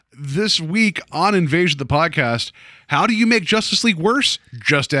this week on Invasion the Podcast, how do you make Justice League worse?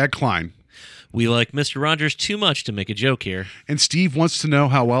 Just add Klein. We like Mr. Rogers too much to make a joke here. And Steve wants to know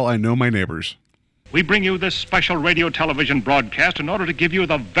how well I know my neighbors. We bring you this special radio television broadcast in order to give you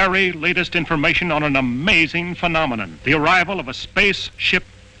the very latest information on an amazing phenomenon. The arrival of a spaceship.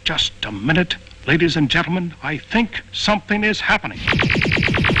 Just a minute. Ladies and gentlemen, I think something is happening.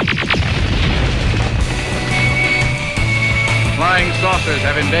 Flying saucers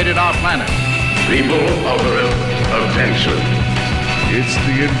have invaded our planet. People of Earth, attention. It's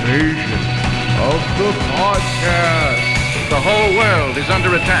the invasion of the podcast. The whole world is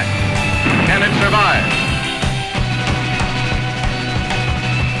under attack. Can it survive?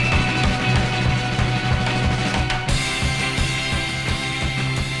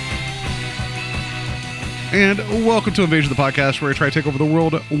 And welcome to Invasion of the Podcast, where I try to take over the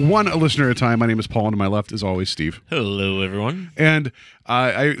world one listener at a time. My name is Paul, and to my left, as always, Steve. Hello, everyone. And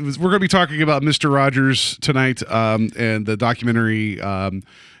we're going to be talking about Mr. Rogers tonight, and the documentary, Won't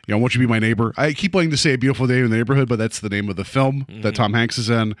You Be My Neighbor? I keep wanting to say A Beautiful Day in the Neighborhood, but that's the name of the film that Tom Hanks is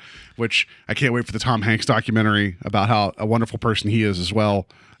in, which I can't wait for the Tom Hanks documentary about how a wonderful person he is as well.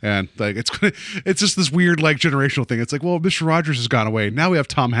 And like it's just this weird like generational thing. It's like, well, Mr. Rogers has gone away. Now we have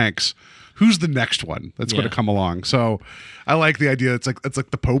Tom Hanks. Who's the next one that's going to come along? So I like the idea. It's like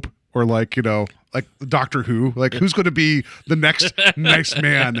the Pope or like Doctor Who. Like who's going to be the next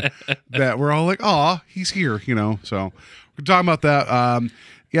man that we're all like, oh, he's here. So we're talking about that. I'm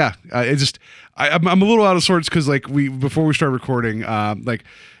a little out of sorts because before we start recording,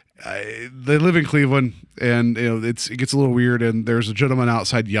 they live in Cleveland, and it gets a little weird. And there's a gentleman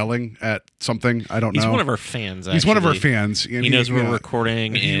outside yelling at something. I don't know. He's one of our fans. Actually. He's one of our fans. And he knows we're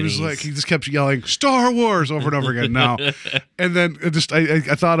recording, and he just kept yelling Star Wars over and over again. Now, and then I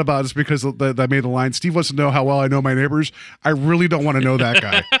thought about it because I made the line. Steve wants to know how well I know my neighbors. I really don't want to know that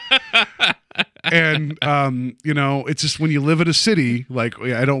guy. And it's just when you live in a city, like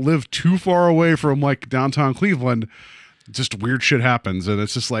I don't live too far away from like downtown Cleveland. Just weird shit happens, and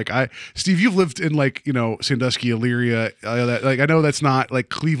it's just like Steve, you've lived in Sandusky, Elyria. I know that's not like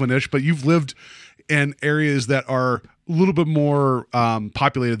Cleveland-ish, but you've lived in areas that are a little bit more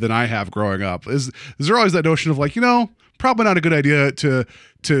populated than I have growing up. Is there always that notion of probably not a good idea to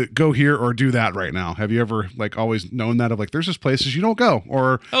go here or do that right now? Have you ever always known that of there's just places you don't go,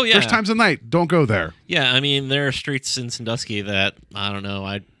 or there's times of night don't go there? Yeah, I mean there are streets in Sandusky that I don't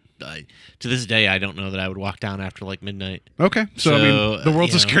know. To this day, I don't know that I would walk down after midnight. Okay, so I mean, the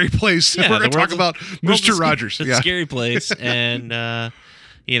world's a scary place. Yeah, we're going to talk about Mr. Rogers. It's a scary place, and I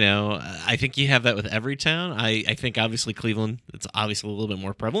think you have that with every town. I think obviously Cleveland, it's obviously a little bit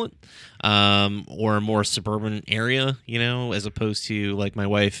more prevalent, or a more suburban area, as opposed to my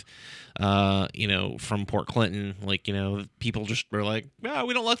wife. From Port Clinton, people just were like, "Oh,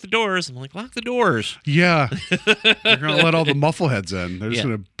 we don't lock the doors." I'm like, "Lock the doors." Yeah, they're gonna let all the muffleheads in. They're just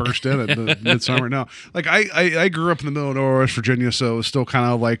gonna burst in at midsummer. Now, I grew up in the middle of nowhere, West Virginia, so it was still kind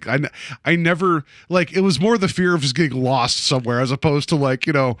of I never it was more the fear of just getting lost somewhere as opposed to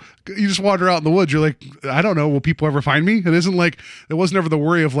you just wander out in the woods. You're like, I don't know, will people ever find me? It isn't it wasn't ever the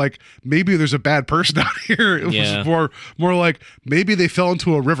worry of maybe there's a bad person out here. It was more like maybe they fell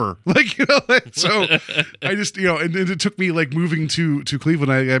into a river. So I just, and it took me moving to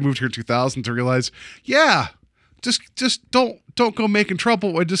Cleveland. I moved here in 2000 to realize, just don't go making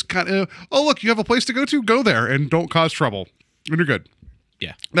trouble. I just kind of, oh, look, you have a place to go there and don't cause trouble and you're good.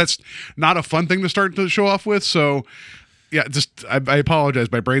 Yeah. That's not a fun thing to start to show off with. So yeah, I apologize.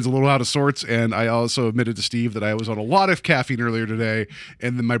 My brain's a little out of sorts, and I also admitted to Steve that I was on a lot of caffeine earlier today,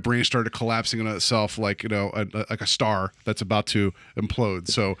 and then my brain started collapsing on itself like a star that's about to implode.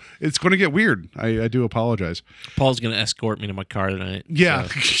 So it's going to get weird. I do apologize. Paul's going to escort me to my car tonight. Yeah,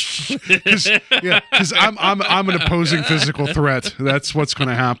 because I'm an opposing physical threat. That's what's going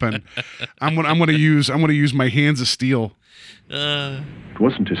to happen. I'm going to use my hands of steel. It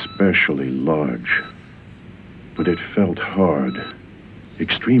wasn't especially large. But it felt hard.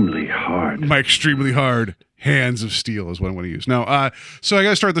 Extremely hard. My extremely hard hands of steel is what I want to use. Now, so I got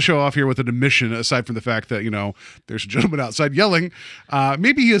to start the show off here with an admission, aside from the fact that, there's a gentleman outside yelling.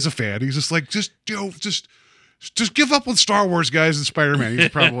 Maybe he is a fan. He's just just give up with Star Wars, guys, and Spider-Man. He's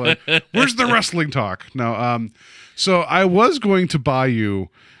probably where's the wrestling talk? No, so I was going to buy you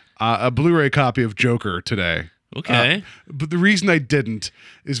a Blu-ray copy of Joker today. Okay. But the reason I didn't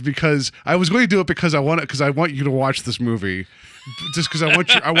is because I was going to do it because I want you to watch this movie, just because I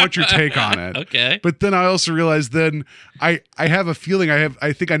want your take on it. Okay. But then I also realized I have a feeling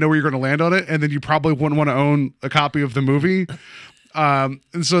I think I know where you're going to land on it, and then you probably wouldn't want to own a copy of the movie. And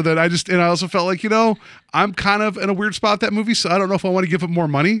so that I also felt like, I'm kind of in a weird spot that movie, so I don't know if I want to give it more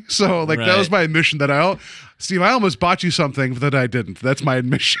money. So like that was my admission Steve, I almost bought you something that I didn't. That's my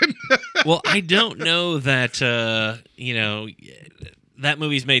admission. Well, I don't know that, that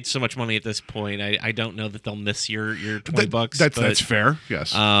movie's made so much money at this point. I don't know that they'll miss your $20. That's fair.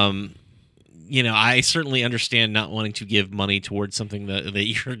 Yes. I certainly understand not wanting to give money towards something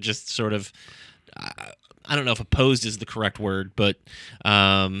that you're just sort of, I don't know if opposed is the correct word, but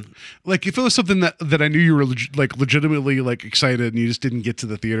like if it was something that I knew you were legitimately like excited and you just didn't get to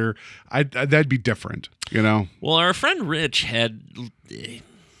the theater, that'd be different, Well, our friend Rich had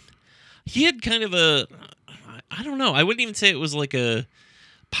kind of I don't know. I wouldn't even say it was like a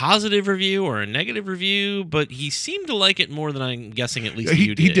positive review or a negative review, but he seemed to like it more than I'm guessing at least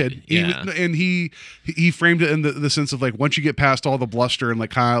you did. He did. Yeah. And he framed it in the sense of like once you get past all the bluster and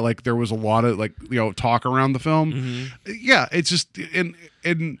like kind of like there was a lot of like talk around the film. Mm-hmm. Yeah, it's just and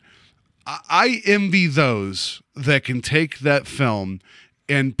I envy those that can take that film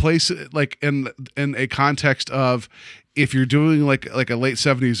and place it like in a context of if you're doing like a late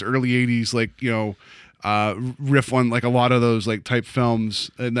 70s, early 80s, like riff on like a lot of those like type films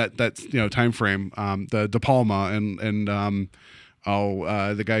and that time frame. The De Palma and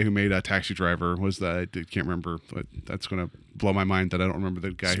the guy who made Taxi Driver was that I can't remember, but that's gonna blow my mind that I don't remember the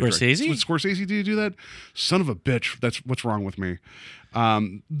guy. Scorsese? Scorsese, did you do that? Son of a bitch! That's what's wrong with me.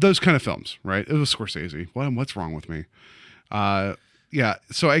 Those kind of films, right? It was Scorsese. What's wrong with me? Yeah.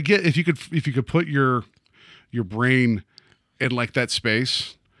 So I get if you could put your brain in like that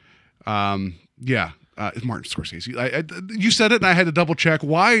space. Yeah. Martin Scorsese. You said it, and I had to double check.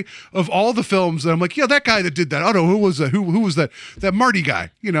 Why, of all the films, that I'm like, yeah, that guy that did that. I don't know who was that. Who was that? That Marty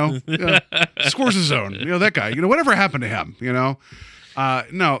guy. Scorsese. That guy. Whatever happened to him. No,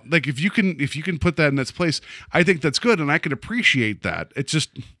 like if you can put that in its place, I think that's good, and I can appreciate that. It's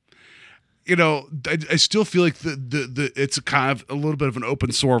just. I still feel like the it's a kind of a little bit of an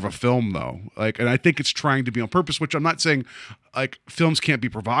open sore of a film though. Like, and I think it's trying to be on purpose, which I'm not saying like films can't be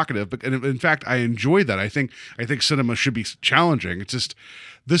provocative, but in fact, I enjoy that. I think cinema should be challenging. It's just,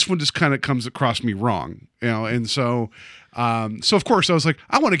 this one just kind of comes across me wrong, and so of course I was like,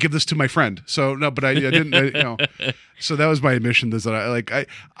 I want to give this to my friend. So no, but I didn't, so that was my admission is that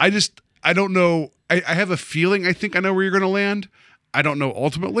I don't know. I have a feeling, I think I know where you're going to land. I don't know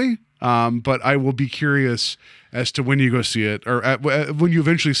ultimately. But I will be curious as to when you go see it or when you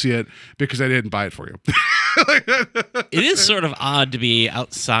eventually see it, because I didn't buy it for you. It is sort of odd to be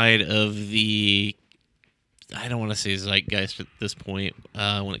outside of the, I don't want to say zeitgeist at this point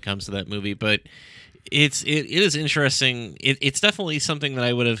when it comes to that movie, but it is interesting. It's definitely something that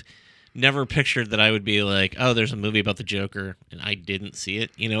I would have never pictured that I would be like, oh, there's a movie about the Joker and I didn't see it.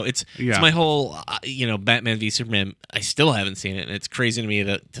 It's my whole, Batman v Superman. I still haven't seen it. And it's crazy to me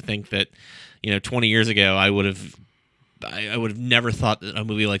to think that, 20 years ago, I would have never thought that a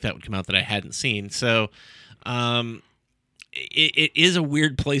movie like that would come out that I hadn't seen. So, it is a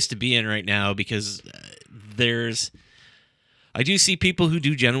weird place to be in right now because I do see people who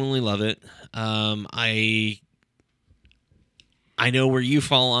do genuinely love it. I know where you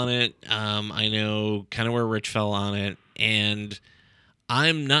fall on it. I know kind of where Rich fell on it. And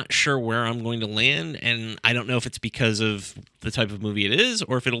I'm not sure where I'm going to land. And I don't know if it's because of the type of movie it is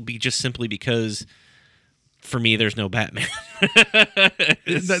or if it'll be just simply because, for me, there's no Batman.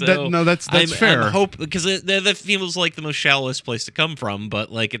 That's fair. I hope, because that feels like the most shallowest place to come from.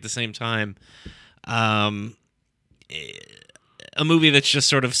 But like at the same time, a movie that's just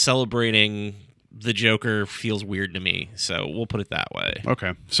sort of celebrating the Joker feels weird to me, so we'll put it that way.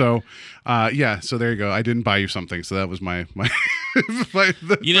 Okay, so so there you go. I didn't buy you something, so that was my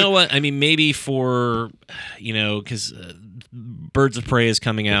you know what? I mean, maybe for because Birds of Prey is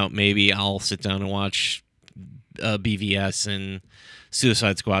coming out, maybe I'll sit down and watch BVS and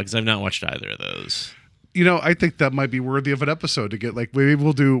Suicide Squad because I've not watched either of those. I think that might be worthy of an episode to get like maybe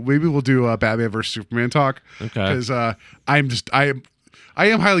we'll do Batman versus Superman talk. Okay, because I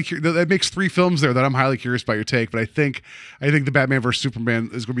am highly curious. That makes 3 films there that I'm highly curious about your take, but I think the Batman vs Superman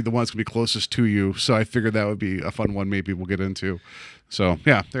is going to be the one that's going to be closest to you. So I figured that would be a fun one. Maybe we'll get into. So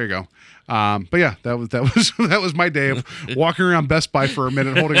yeah, there you go. But yeah, that was my day of walking around Best Buy for a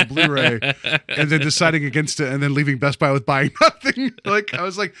minute, holding a Blu-ray, and then deciding against it, and then leaving Best Buy with buying nothing. Like I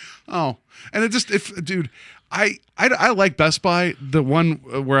was like, oh, and it just dude. I like Best Buy. The one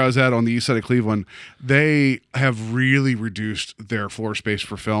where I was at on the east side of Cleveland, they have really reduced their floor space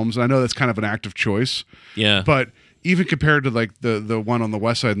for films. I know that's kind of an active choice. Yeah. But even compared to like the one on the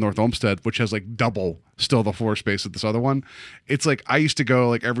west side, North Olmsted, which has like double still the floor space of this other one, it's like I used to go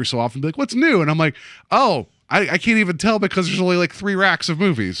like every so often and be like, what's new? And I'm like, oh, I can't even tell because there's only like 3 racks of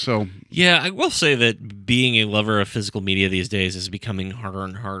movies. So Yeah, I will say that being a lover of physical media these days is becoming harder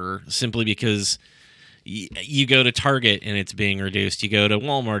and harder, simply because you go to Target and it's being reduced. You go to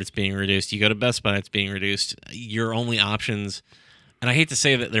Walmart, it's being reduced. You go to Best Buy, it's being reduced. Your only options, and I hate to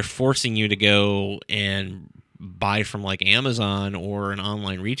say that they're forcing you to go and buy from like Amazon or an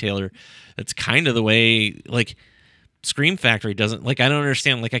online retailer. That's kind of the way, like, Scream Factory doesn't, like, I don't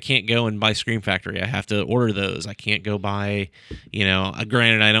understand, like, I can't go and buy Scream Factory. I have to order those. I can't go buy,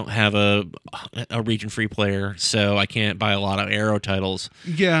 granted, I don't have a region-free player, so I can't buy a lot of Arrow titles.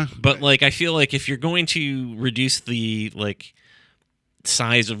 yeah, But, like, I feel like if you're going to reduce the, like,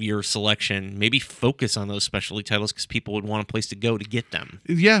 size of your selection, maybe focus on those specialty titles because people would want a place to go to get them.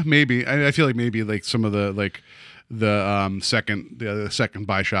 yeah, maybe. I feel like maybe like some of the like the second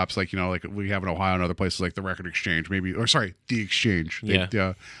buy shops, like like we have in Ohio and other places, like the Record Exchange, maybe, or sorry, the Exchange.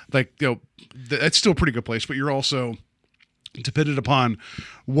 Yeah. Like that's still a pretty good place, but you're also dependent upon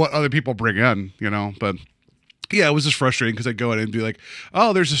what other people bring in, but. Yeah, it was just frustrating because I'd go in and be like,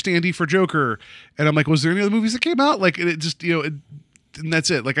 "Oh, there's a standee for Joker," and I'm like, "Was there any other movies that came out?" Like, it just and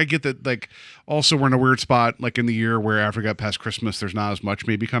that's it. Like, I get that. Like, also we're in a weird spot, like in the year where after we got past Christmas, there's not as much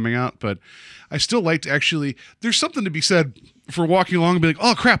maybe coming out. But I still like to actually. There's something to be said for walking along and be like,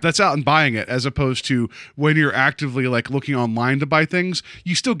 "Oh crap, that's out," and buying it, as opposed to when you're actively like looking online to buy things.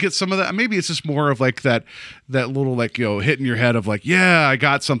 You still get some of that. Maybe it's just more of like that little like hit in your head of like, yeah, I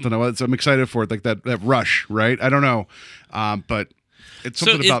got something. I'm excited for it. Like that rush, right? I don't know, but. It's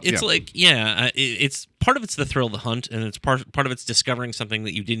something about it's like it's part of it's the thrill of the hunt, and it's part of it's discovering something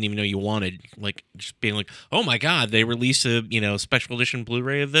that you didn't even know you wanted, like just being like, oh my god, they released a special edition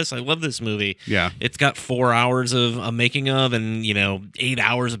Blu-ray of this. I love this movie. Yeah, it's got 4 hours of a making of, and 8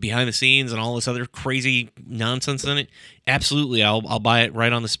 hours of behind the scenes, and all this other crazy nonsense in it. Absolutely, I'll buy it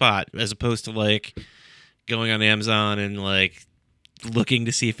right on the spot, as opposed to like going on Amazon and like looking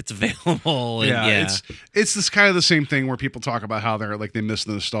to see if it's available. And it's this kind of the same thing where people talk about how they're like they miss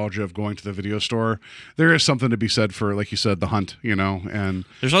the nostalgia of going to the video store. There is something to be said for, like you said, the hunt, and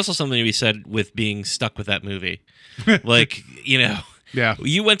there's also something to be said with being stuck with that movie. Like, yeah,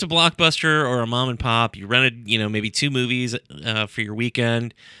 you went to Blockbuster or a mom and pop, you rented, maybe 2 movies for your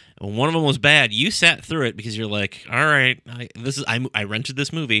weekend. One of them was bad. You sat through it because you're like, all right, I rented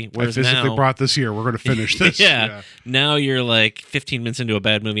this movie. Whereas I physically now, brought this here. We're going to finish this. yeah. Now you're like 15 minutes into a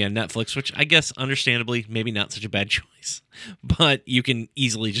bad movie on Netflix, which I guess, understandably, maybe not such a bad choice. But you can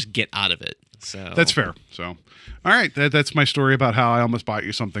easily just get out of it. So that's fair. So, all right, that's my story about how I almost bought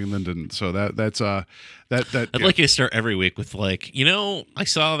you something and then didn't. So that's that. I'd like you to start every week with like, I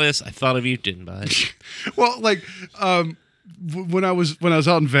saw this, I thought of you, didn't buy it. Well, like, when I was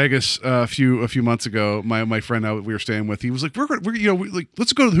out in Vegas a few months ago, my friend we were staying with, he was like, we're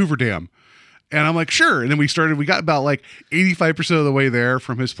let's go to the Hoover Dam. And I'm like, sure. And then we got about like 85% of the way there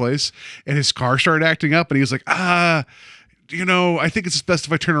from his place, and his car started acting up, and he was like, I think it's best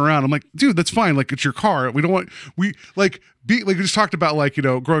if I turn around. I'm like, dude, that's fine. Like, it's your car. We don't want, we just talked about like,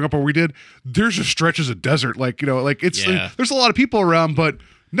 growing up where we did, there's just stretches of desert. Like, there's a lot of people around, but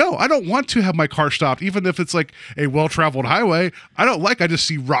no, I don't want to have my car stopped, even if it's like a well-traveled highway. I just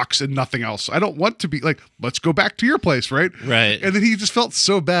see rocks and nothing else. I don't want to be like, let's go back to your place, right? Right. And then he just felt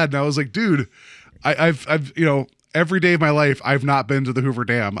so bad, and I was like, dude, I've every day of my life, I've not been to the Hoover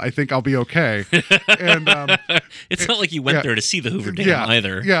Dam. I think I'll be okay. And it's not like you went there to see the Hoover Dam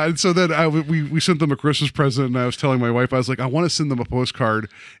either. Yeah, and so then we sent them a Christmas present, and I was telling my wife, I was like, I want to send them a postcard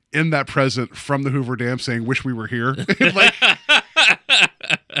in that present from the Hoover Dam saying, "Wish we were here." Like,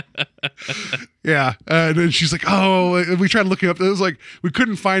 yeah, and then she's like, "Oh," and we tried looking up. It was like we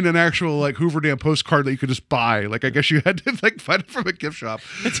couldn't find an actual like Hoover Dam postcard that you could just buy. Like, I guess you had to like find it from a gift shop.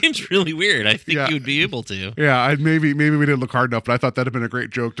 That seems really weird. I think you would be able to. Yeah, maybe we didn't look hard enough, but I thought that'd have been a great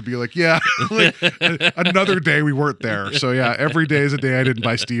joke to be like, yeah, like, another day we weren't there. So yeah, every day is a day I didn't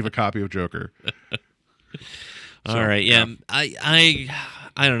buy Steve a copy of Joker. All right, yeah.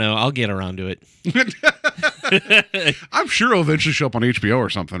 I don't know. I'll get around to it. I'm sure it'll eventually show up on HBO or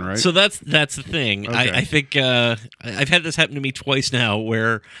something, right? So that's the thing. Okay. I think I've had this happen to me twice now,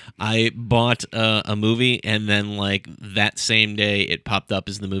 where I bought a movie and then like that same day it popped up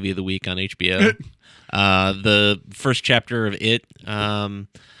as the movie of the week on HBO. The first chapter of It. It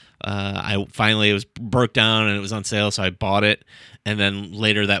was broke down and it was on sale, so I bought it. And then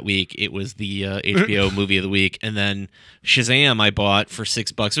later that week, it was the HBO movie of the week. And then Shazam I bought for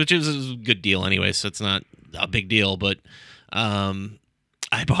 $6, which is a good deal anyway, so it's not a big deal. But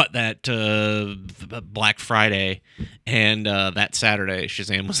I bought that Black Friday, and that Saturday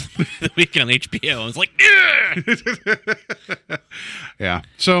Shazam was the week on HBO. I was like, yeah. Yeah.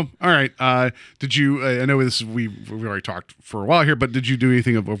 So, all right. Did you? I know this. We've already talked for a while here, but did you do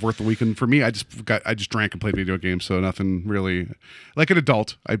anything of worth the weekend? For me, I just drank and played video games, so nothing really. Like an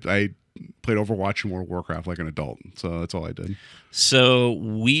adult, I played Overwatch and World of Warcraft like an adult. So that's all I did. So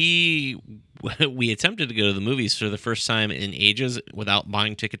we attempted to go to the movies for the first time in ages without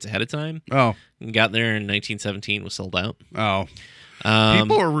buying tickets ahead of time. Oh. And got there in 1917, was sold out. Oh.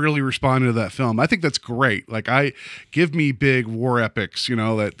 People are really responding to that film. I think that's great. Like, give me big war epics,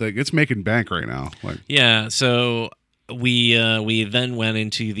 that it's making bank right now. Like, yeah, so we then went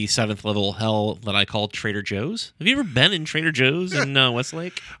into the 7th level hell that I call Trader Joe's. Have you ever been in Trader Joe's in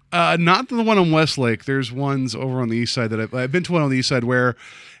Westlake? Not the one on Westlake. There's ones over on the east side that I've been to one on the east side where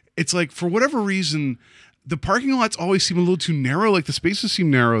it's like, for whatever reason, the parking lots always seem a little too narrow. Like, the spaces seem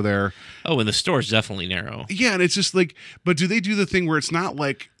narrow there. Oh, and the store's definitely narrow. Yeah, and it's just like, but do they do the thing where it's not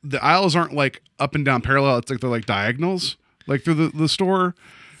like, the aisles aren't like up and down parallel, it's like they're like diagonals, like through the store?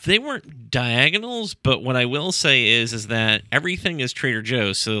 They weren't diagonals, but what I will say is that everything is Trader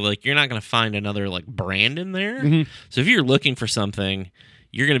Joe's, so like you're not going to find another like brand in there. Mm-hmm. So if you're looking for something,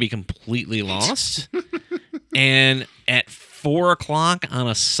 you're going to be completely lost. And at 4:00 on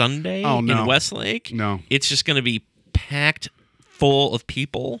a Sunday in Westlake, it's just going to be packed full of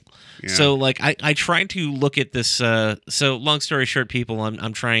people. Yeah. So like I tried to look at this. So long story short, people,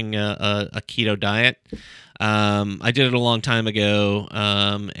 I'm trying a keto diet. I did it a long time ago,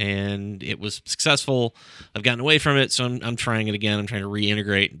 and it was successful. I've gotten away from it, so I'm trying it again. I'm trying to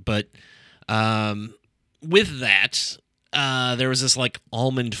reintegrate. But with that, there was this like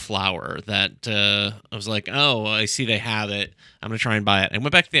almond flour that I was like, oh, I see they have it. I'm going to try and buy it. I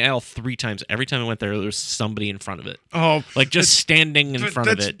went back to the aisle 3 times. Every time I went there was somebody in front of it. Oh, like just standing in front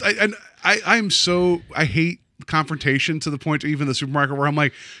of it. I hate confrontation to the point, even the supermarket, where I'm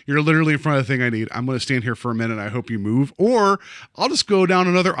like, you're literally in front of the thing I need. I'm going to stand here for a minute. I hope you move, or I'll just go down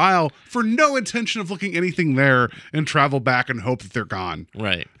another aisle for no intention of looking anything there and travel back and hope that they're gone.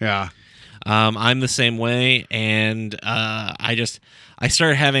 Right. Yeah. I'm the same way, and I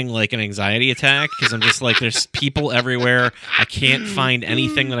started having like an anxiety attack because I'm just like, there's people everywhere. I can't find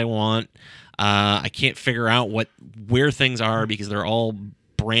anything that I want. I can't figure out where things are because they're all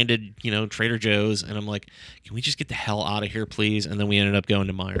branded, Trader Joe's, and I'm like, can we just get the hell out of here, please? And then we ended up going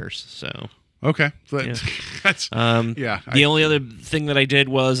to Myers. So okay, yeah. That's The only other thing that I did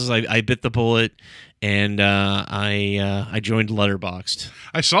was I bit the bullet, and I joined Letterboxd.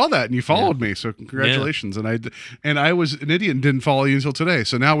 I saw that, and you followed me, so congratulations. Yeah. And I was an idiot and didn't follow you until today.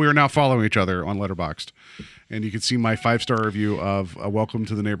 So now we are following each other on Letterboxd, and you can see my 5-star review of Welcome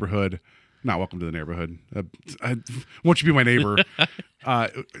to the Neighborhood. Not Welcome to the Neighborhood. Won't You Be My Neighbor?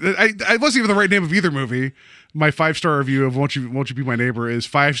 I wasn't even the right name of either movie. My 5-star review of Won't You Be My Neighbor is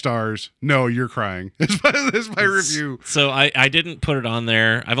 5 stars. No, you're crying. That's my review. So I didn't put it on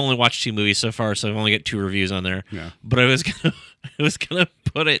there. I've only watched 2 movies so far, so I've only got 2 reviews on there. Yeah. But I was gonna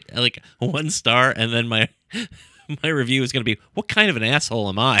put it like 1 star, and then my review is going to be, what kind of an asshole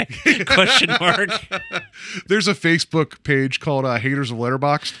am I? Question mark. There's a Facebook page called Haters of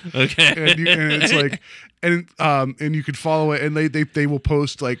Letterboxd. Okay. And it's like, and you could follow it, and they will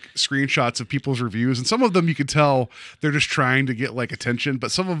post like screenshots of people's reviews, and some of them you could tell they're just trying to get like attention, but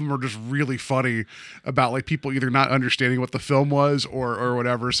some of them are just really funny about like people either not understanding what the film was or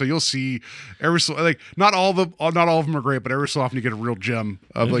whatever. So you'll see not all of them are great, but every so often you get a real gem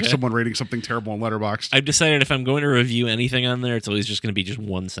of like someone rating something terrible on Letterboxd. I've decided if I'm going to review anything on there, it's always just going to be just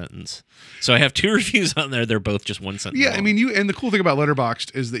 1 sentence. So I have 2 reviews on there. They're both just 1 sentence. Yeah, long. I mean, and the cool thing about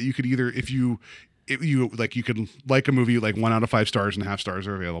Letterboxd is that you could either, if you could like a movie, like 1 out of 5 stars and half stars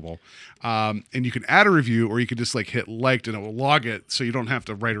are available, and you can add a review, or you could just like hit liked and it will log it, so you don't have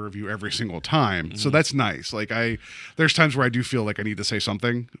to write a review every single time. Mm-hmm. So that's nice. Like there's times where I do feel like I need to say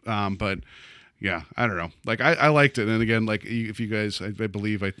something, but yeah, I don't know. Like I liked it, and again, like if you guys, I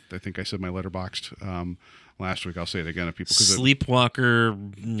believe I think I said my Letterboxd last week. I'll say it again if people. Sleepwalker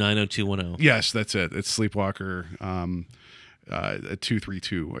 90210. Yes, that's it. It's Sleepwalker.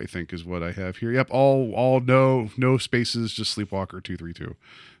 232, I think, is what I have here. Yep, all no spaces, just Sleepwalker 232.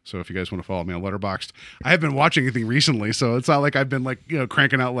 So if you guys want to follow me on Letterboxd, I haven't been watching anything recently, so it's not like I've been like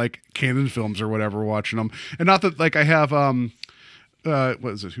cranking out like canon films or whatever, watching them. And not that like I have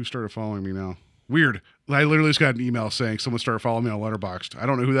what is it? Who started following me now? Weird. I literally just got an email saying someone started following me on Letterboxd. I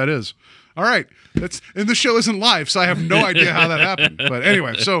don't know who that is. All right. And the show isn't live, so I have no idea how that happened. But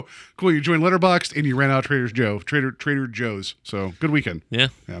anyway, so cool. You joined Letterboxd and you ran out of Trader Joe's. So good weekend. Yeah.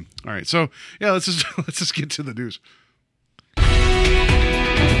 All right. So yeah, let's just get to the news.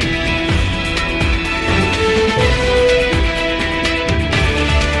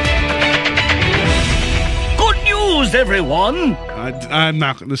 news, everyone! I'm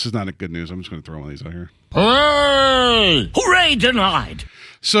not. This is not a good news. I'm just going to throw one of these out here. Hooray! Hooray denied!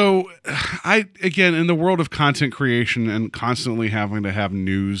 So, again, in the world of content creation and constantly having to have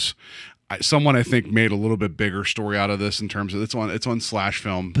news, someone I think made a little bit bigger story out of this in terms of it's on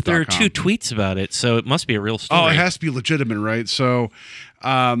 /film. But there are 2 tweets about it, so it must be a real story. Oh, it has to be legitimate, right? So,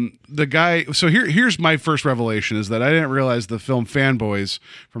 the guy. So here's my first revelation is that I didn't realize the film Fanboys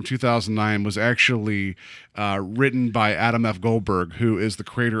from 2009 was actually written by Adam F. Goldberg, who is the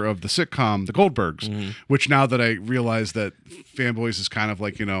creator of the sitcom The Goldbergs. Which now that I realize that Fanboys is kind of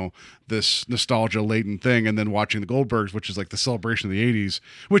like, you know, this nostalgia latent thing, and then watching The Goldbergs, which is like the celebration of the 80s,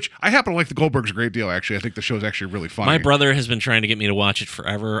 which I happen to like The Goldbergs a great deal, actually. I think the show is actually really funny. My brother has been trying to get me to watch it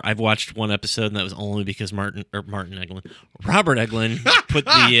forever. I've watched one episode, and that was only because Robert Englund put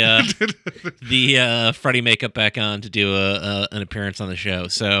the Freddy makeup back on to do an appearance on the show.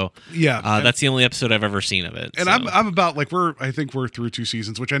 So yeah, that's the only episode I've ever seen of it. And so. I'm about like I think we're through 2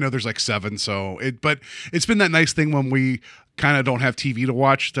 seasons, which I know there's like 7. So but it's been that nice thing when we kind of don't have TV to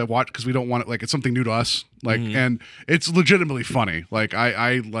watch because we don't want it, like it's something new to us, like and it's legitimately funny. Like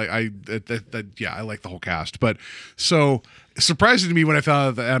I like the whole cast. But so surprising to me when I found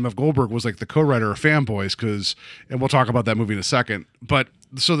out that Adam F. Goldberg was like the co-writer of Fanboys, and we'll talk about that movie in a second. But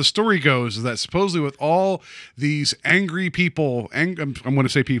so the story goes that supposedly with all these angry people, I'm going to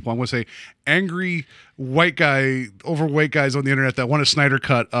say people, I'm going to say angry overweight guys on the internet that want a Snyder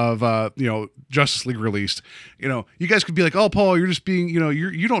cut of Justice League released. You know, you guys could be like, "Oh, Paul, you're just being,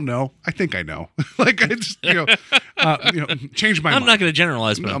 you don't know." I think I know. Like I just, change my mind. I'm not going to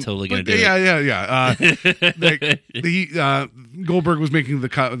generalize, but I'm totally going to do it. Yeah. Goldberg was making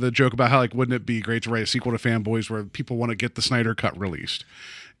the joke about how like wouldn't it be great to write a sequel to Fanboys where people want to get the Snyder cut released,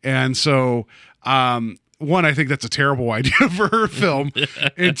 and so. One, I think that's a terrible idea for her film.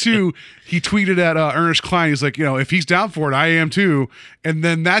 And 2, he tweeted at Ernest Cline. He's like, if he's down for it, I am too. And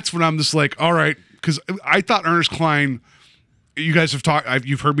then that's when I'm just like, all right, because I thought Ernest Cline. You guys have talked.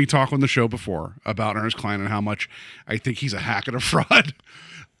 You've heard me talk on the show before about Ernest Cline and how much I think he's a hack and a fraud.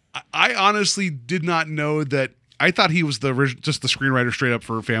 I honestly did not know that. I thought he was just the screenwriter straight up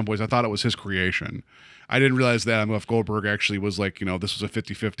for Fanboys. I thought it was his creation. I didn't realize that Adam F. Goldberg actually was like, this was a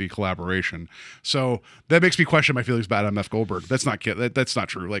 50-50 collaboration. So that makes me question my feelings about Adam F. Goldberg. That's not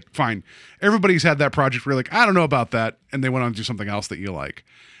true. Like, fine. Everybody's had that project where you're like, I don't know about that. And they went on to do something else that you like.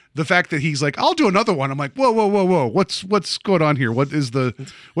 The fact that he's like, I'll do another one. I'm like, whoa. What's going on here? What's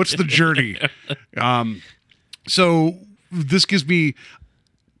the journey? So this gives me,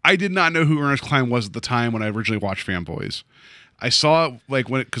 I did not know who Ernest Cline was at the time when I originally watched Fanboys. I saw it like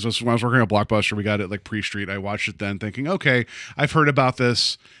because when I was working at Blockbuster, we got it like pre-street. I watched it then thinking, okay, I've heard about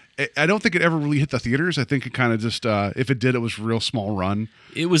this. I don't think it ever really hit the theaters. I think it kind of just, if it did, it was a real small run.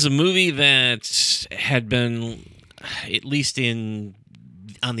 It was a movie that had been, at least on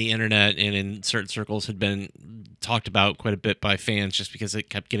the internet and in certain circles, had been talked about quite a bit by fans just because it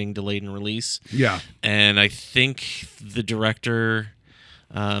kept getting delayed in release. Yeah. And I think the director...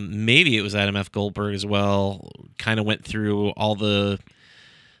 maybe it was Adam F. Goldberg as well, kind of went through all the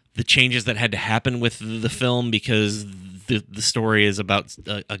changes that had to happen with the film because the story is about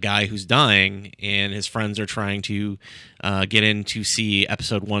a guy who's dying and his friends are trying to get in to see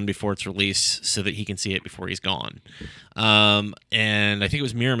episode 1 before it's released so that he can see it before he's gone. And I think it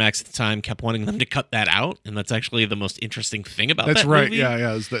was Miramax at the time kept wanting them to cut that out, and that's actually the most interesting thing about that right. movie.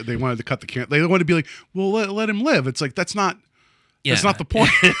 Yeah. Is that they wanted to cut the they wanted to be like, well, let him live. It's like that's not. Yeah. That's not the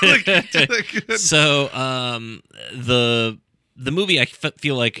point. So the movie I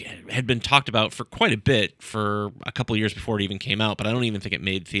feel like had been talked about for quite a bit for a couple of years before it even came out, but I don't even think it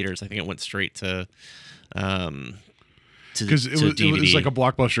made theaters. I think it went straight to because it was like a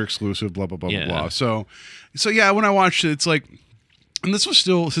Blockbuster exclusive, blah blah blah blah blah. So yeah, when I watched it, it's like, and this was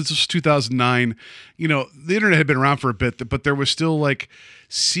still since this was 2009. The internet had been around for a bit, but there was still like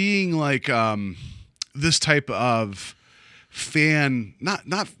seeing like this type of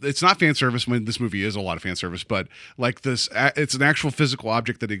it's not fan service when this movie is a lot of fan service, but like this, it's an actual physical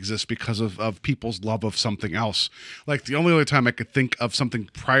object that exists because of people's love of something else. Like the only other time I could think of something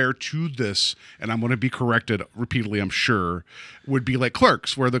prior to this, and I'm going to be corrected repeatedly, I'm sure, would be like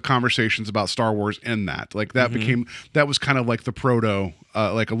Clerks, where the conversations about Star Wars end that. Like that that was kind of like the proto,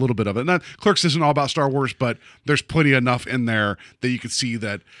 like a little bit of it. Not Clerks isn't all about Star Wars, but there's plenty enough in there that you could see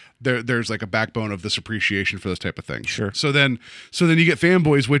that there's like a backbone of this appreciation for this type of thing. Sure. So then you get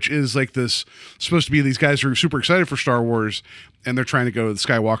Fanboys, which is like this, supposed to be these guys who are super excited for Star Wars, and they're trying to go to the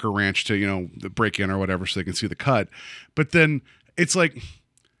Skywalker Ranch to, break in or whatever so they can see the cut. But then it's like,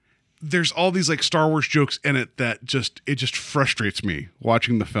 there's all these like Star Wars jokes in it that just frustrates me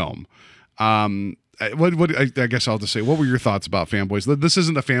watching the film. I guess I'll just say, what were your thoughts about fanboys? This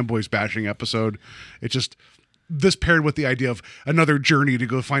isn't a fanboys bashing episode. It's just this paired with the idea of another journey to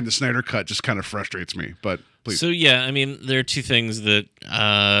go find the Snyder Cut just kind of frustrates me. But please. So yeah, I mean, there are two things that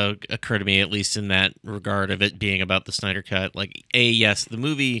occur to me, at least in that regard of it being about the Snyder Cut. Like, yes, the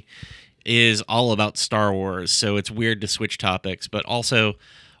movie is all about Star Wars, so it's weird to switch topics. But also,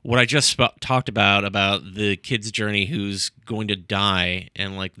 what I just talked about the kid's journey who's going to die,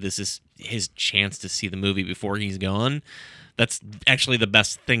 and like this is his chance to see the movie before he's gone. That's actually the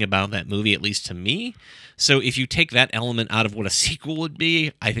best thing about that movie, at least to me. So if you take that element out of what a sequel would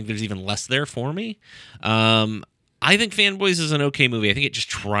be, I think there's even less there for me. I think Fanboys is an okay movie. I think it just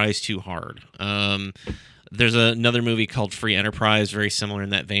tries too hard. There's another movie called Free Enterprise, very similar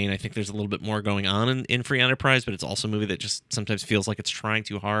in that vein. I think there's a little bit more going on in Free Enterprise, but it's also a movie that just sometimes feels like it's trying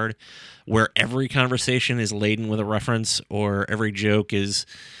too hard, where every conversation is laden with a reference, or every joke is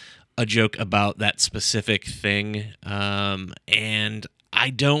a joke about that specific thing. And I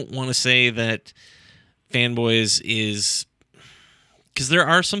don't want to say that Fanboys is... because there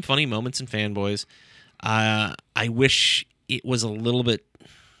are some funny moments in Fanboys. I wish it was a little bit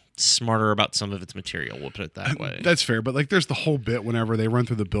smarter about some of its material, we'll put it that way. That's fair, but like there's the whole bit whenever they run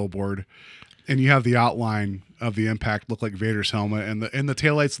through the billboard and you have the outline of the impact look like Vader's helmet and the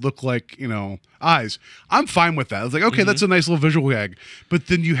taillights look like, eyes. I'm fine with that. It's like, okay, that's a nice little visual gag. But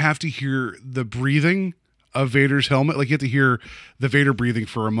then you have to hear the breathing of Vader's helmet. Like you have to hear the Vader breathing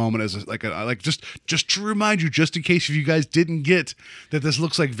for a moment as just to remind you, just in case if you guys didn't get that this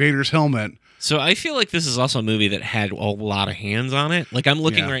looks like Vader's helmet. So I feel like this is also a movie that had a lot of hands on it. Like I'm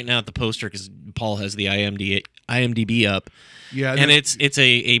looking right now at the poster because Paul has the IMDb up. Yeah, and it's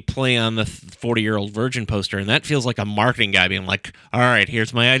a play on the 40-year-old virgin poster, and that feels like a marketing guy being like, all right,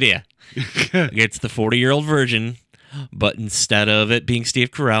 here's my idea. It's the 40-year-old virgin, but instead of it being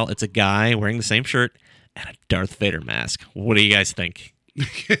Steve Carell, it's a guy wearing the same shirt and a Darth Vader mask. What do you guys think?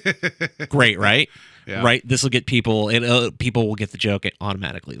 Great, right? Yeah. Right? This will get people, and people will get the joke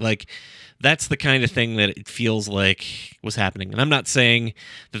automatically. Like, that's the kind of thing that it feels like was happening. And I'm not saying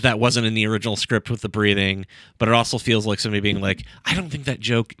that wasn't in the original script with the breathing, but it also feels like somebody being like, I don't think that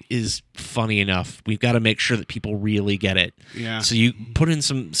joke is funny enough. We've got to make sure that people really get it. Yeah. So you put in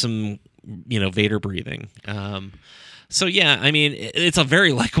some Vader breathing. So yeah, I mean, it's a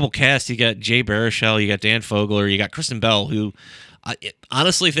very likable cast. You got Jay Baruchel, you got Dan Fogler, you got Kristen Bell, who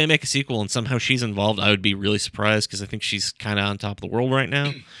honestly, if they make a sequel and somehow she's involved, I would be really surprised because I think she's kind of on top of the world right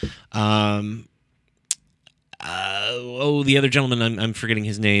now. The other gentleman, I'm forgetting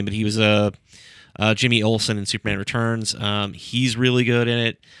his name, but he was Jimmy Olsen in Superman Returns. He's really good in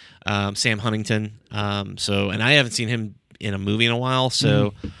it. Sam Huntington. And I haven't seen him in a movie in a while,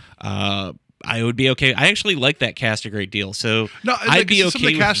 so I would be okay. I actually like that cast a great deal, so I'd be okay some of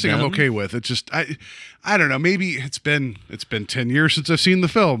the casting with them. I'm okay with. It's just I don't know. Maybe it's been 10 years since I've seen the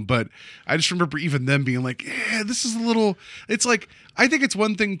film, but I just remember even them being like, "Yeah, this is a little." It's like I think it's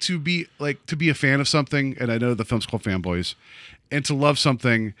one thing to be a fan of something, and I know the film's called Fanboys, and to love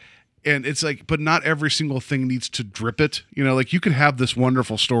something, and it's like, but not every single thing needs to drip it. Like you could have this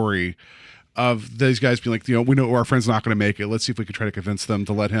wonderful story of these guys being like, we know our friend's not going to make it. Let's see if we can try to convince them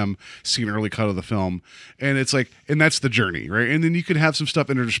to let him see an early cut of the film. And it's like, and that's the journey, right? And then you could have some stuff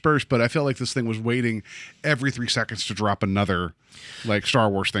interdispersed, but I felt like this thing was waiting every 3 seconds to drop another like Star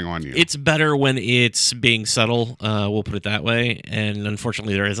Wars thing on you. It's better when it's being subtle, we'll put it that way. And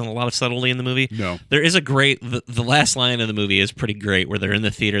unfortunately, there isn't a lot of subtlety in the movie. No. There is the last line of the movie is pretty great, where they're in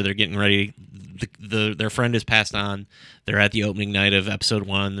the theater, they're getting ready. Their friend has passed on. They're at the opening night of episode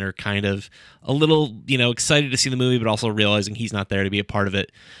 1. They're kind of a little, excited to see the movie, but also realizing he's not there to be a part of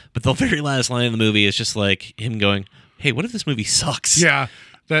it. But the very last line of the movie is just like him going, "Hey, what if this movie sucks?" Yeah,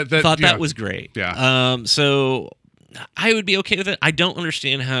 that was great. Yeah. So I would be okay with it. I don't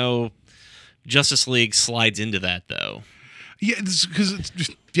understand how Justice League slides into that though. Yeah, because it's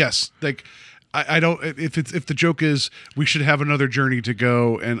just like. I don't. If the joke is we should have another journey to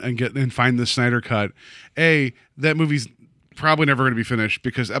go and find the Snyder Cut, that movie's probably never going to be finished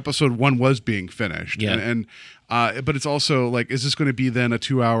because episode 1 was being finished. Yeah. But it's also like, is this going to be then a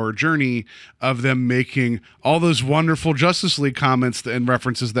 2-hour journey of them making all those wonderful Justice League comments and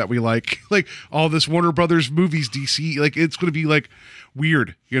references that we like all this Warner Brothers movies, DC, like it's going to be like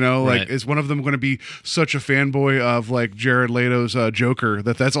weird, Right. Is one of them going to be such a fanboy of like Jared Leto's Joker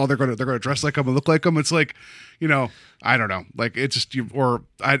that's all they're going to dress like him and look like him? It's like, I don't know, like it just, or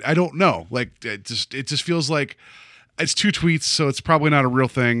I don't know, like it just feels like it's 2 tweets, so it's probably not a real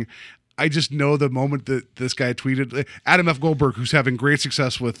thing. I just know the moment that this guy tweeted, Adam F. Goldberg, who's having great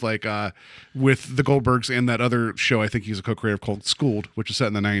success with with the Goldbergs and that other show I think he's a co-creator called Schooled, which is set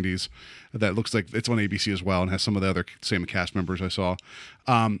in the 90s. That looks like it's on ABC as well and has some of the other same cast members I saw.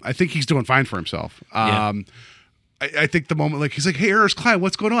 I think he's doing fine for himself. I think the moment, like, he's like, hey, Ernest Cline,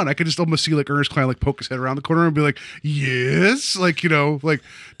 what's going on? I could just almost see, like, Ernest Cline, like, poke his head around the corner and be like, yes? Like, like,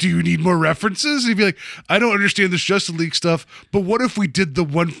 do you need more references? And he'd be like, I don't understand this Justice League stuff, but what if we did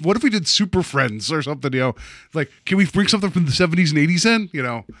what if we did Super Friends or something, Like, can we bring something from the 70s and 80s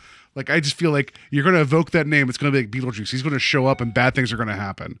in, Like, I just feel like you're going to evoke that name. It's going to be like Beetlejuice. He's going to show up and bad things are going to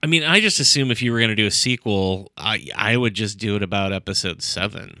happen. I mean, I just assume if you were going to do a sequel, I would just do it about episode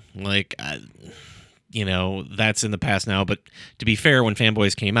 7. Like, that's in the past now. But to be fair, when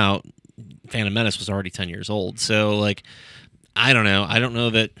Fanboys came out, Phantom Menace was already 10 years old. So, like, I don't know. I don't know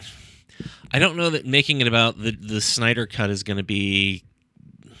that making it about the Snyder Cut is going to be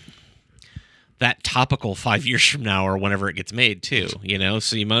that topical 5 years from now or whenever it gets made, too.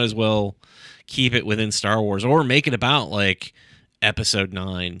 So you might as well keep it within Star Wars or make it about, like, episode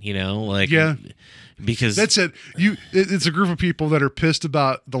 9, Yeah. Because that's it. It's a group of people that are pissed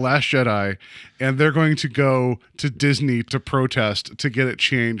about The Last Jedi, and they're going to go to Disney to protest to get it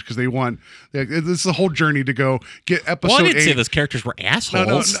changed because they want. It's the whole journey to go get episode. Well, I didn't 8. say those characters were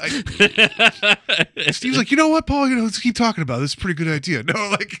assholes. No, Steve's like, you know what, Paul? Let's keep talking about it. This is a pretty good idea.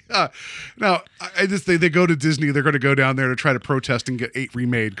 They go to Disney. They're going to go down there to try to protest and get 8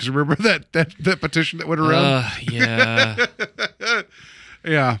 remade because remember that petition that went around. Yeah.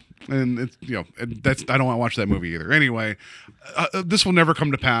 Yeah, and it's and that's I don't want to watch that movie either. Anyway, this will never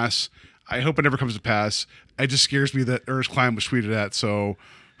come to pass. I hope it never comes to pass. It just scares me that Ernest Cline was tweeted at. So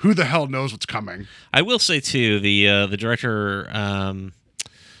who the hell knows what's coming? I will say too, the director,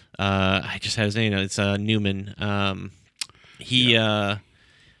 I just had his name. It's Newman. He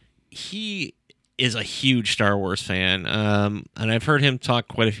is a huge Star Wars fan, and I've heard him talk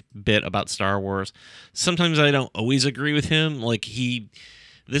quite a bit about Star Wars. Sometimes I don't always agree with him. Like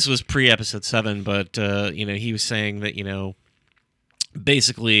this was pre-episode 7, but he was saying that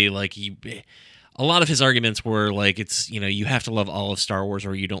basically like a lot of his arguments were like it's you have to love all of Star Wars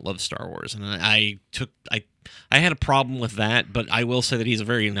or you don't love Star Wars, and I had a problem with that, but I will say that he's a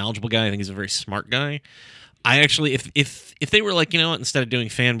very knowledgeable guy. I think he's a very smart guy. I actually, if they were like, instead of doing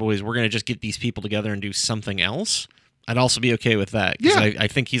Fanboys, we're going to just get these people together and do something else, I'd also be okay with that. Yeah. I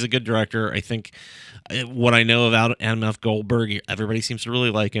think he's a good director. I think what I know about Adam F. Goldberg, everybody seems to really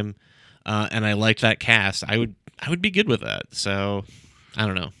like him, and I like that cast. I would be good with that. So, I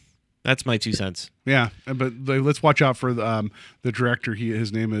don't know. That's my 2 cents. Yeah, but let's watch out for the director.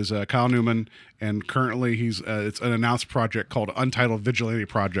 His name is Kyle Newman, and currently it's an announced project called Untitled Vigilante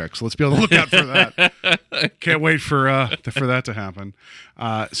Project. So let's be on the lookout for that. Can't wait for that to happen.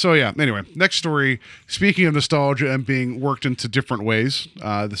 So yeah. Anyway, next story. Speaking of nostalgia and being worked into different ways,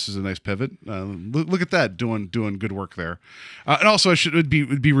 this is a nice pivot. Look at that, doing good work there. And also, would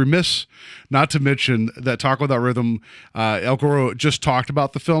be remiss not to mention that Talk Without Rhythm. El Goro just talked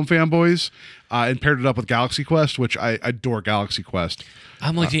about the film Fanboys. And paired it up with Galaxy Quest, which I adore Galaxy Quest.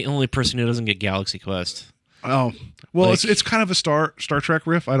 I'm like the only person who doesn't get Galaxy Quest. Oh, well, it's kind of a Star Trek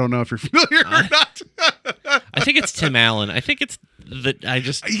riff. I don't know if you're familiar or not. I think it's Tim Allen. I think it's that I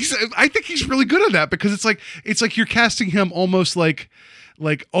think he's really good at that because it's like you're casting him almost like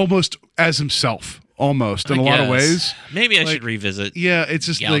almost as himself. Almost in a lot of ways. Maybe I should revisit. Yeah, it's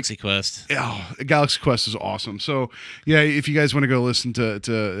just Galaxy Quest. Oh, Galaxy Quest is awesome. So yeah, if you guys want to go listen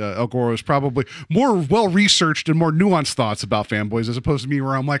to El Goro's probably more well researched and more nuanced thoughts about Fanboys as opposed to me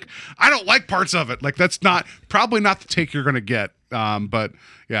where I'm like I don't like parts of it. Like that's probably not the take you're going to get. But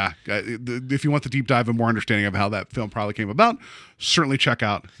yeah, if you want the deep dive and more understanding of how that film probably came about, certainly check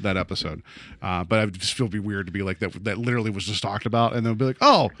out that episode. But I just feel it'd be weird to be like that literally was just talked about and then be like,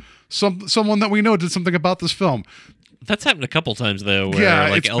 oh, someone that we know did something about this film. That's happened a couple times though,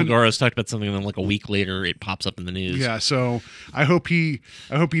 where El Goro's talked about something and then like a week later it pops up in the news. Yeah, so I hope he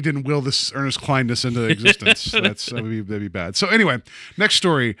didn't will this Ernest Cline-ness into existence. That'd be bad. So anyway, next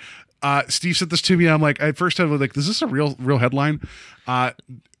story. Steve sent this to me. I'm like, at first I was like, is this a real headline?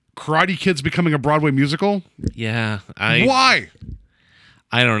 Karate Kid's becoming a Broadway musical? Yeah. Why?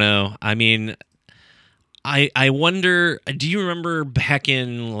 I don't know. I mean, I wonder, do you remember back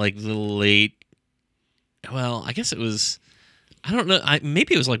in like the late, well, I guess it was, I don't know.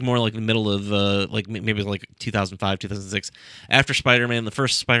 Maybe it was like more like the middle of maybe it was like 2005, 2006 after Spider-Man, the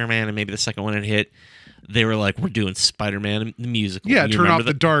first Spider-Man and maybe the second one had hit. they were like, we're doing Spider-Man the musical. Yeah, You turn remember off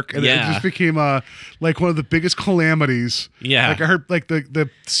the dark, and it Yeah. just became like one of the biggest calamities. Yeah. like I heard like the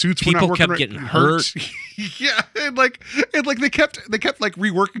suits were People not working kept right- getting hurt. Yeah, and like they kept like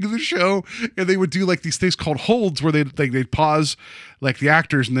reworking the show, and they would do like these things called holds where they'd pause like the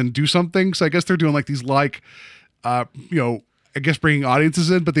actors and then do something. So I guess they're doing like these like I guess bringing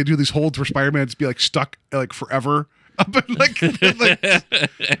audiences in, but they do these holds where Spider-Man just be like stuck like forever. But like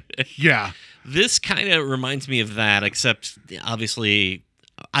yeah. This kind of reminds me of that, except obviously,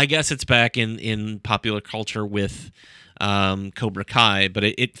 I guess it's back in popular culture with Cobra Kai, but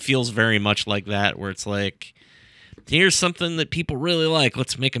it feels very much like that, where it's like, here's something that people really like.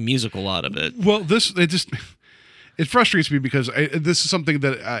 Let's make a musical out of it. Well, it frustrates me because this is something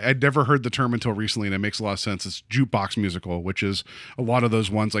that I'd never heard the term until recently, and it makes a lot of sense. It's jukebox musical, which is a lot of those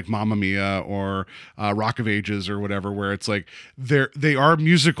ones like Mamma Mia or Rock of Ages or whatever, where it's like they are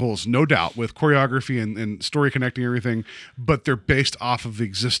musicals, no doubt, with choreography and story connecting everything, but they're based off of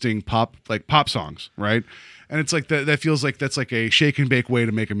existing pop songs, right? And it's like that feels like that's like a shake and bake way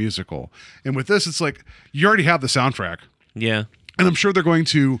to make a musical. And with this, it's like you already have the soundtrack. Yeah. And I'm sure they're going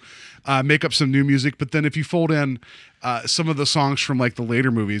to make up some new music, but then if you fold in some of the songs from like the later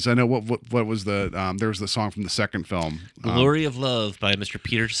movies, I know what was the there was the song from the second film, Glory of Love by Mr.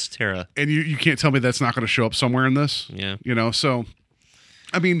 Peter Cetera. and you can't tell me that's not going to show up somewhere in this. Yeah. So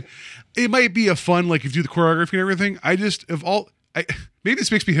I mean, it might be a fun like if you do the choreography and everything. Maybe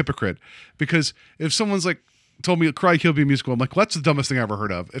this makes me a hypocrite because if someone's like told me Karate Kid would be a musical, I'm like, well, that's the dumbest thing I ever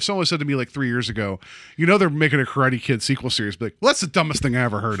heard of. If someone said to me like 3 years ago, they're making a Karate Kid sequel series, I'd be like, well, that's the dumbest thing I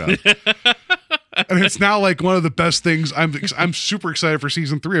ever heard of. And it's now like one of the best things. I'm super excited for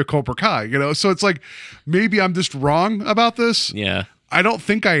season 3 of Cobra Kai, so it's like maybe I'm just wrong about this. Yeah. I don't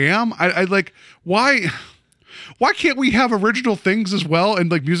think I am. I like why can't we have original things as well in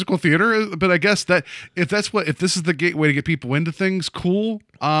like musical theater? But I guess that if this is the gateway to get people into things, cool.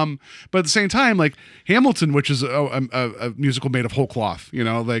 But at the same time, like Hamilton, which is a musical made of whole cloth,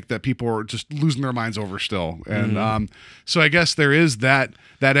 like that people are just losing their minds over still. And so I guess there is that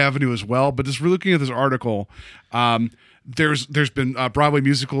avenue as well. But just looking at this article, there's been Broadway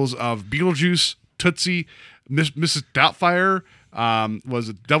musicals of Beetlejuice, Tootsie, Mrs. Doubtfire. Was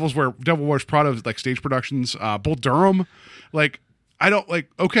it Devil Wears Prada, like stage productions, Bull Durham, like I don't like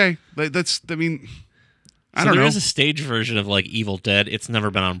okay, like, I mean I don't know. There is a stage version of like Evil Dead. It's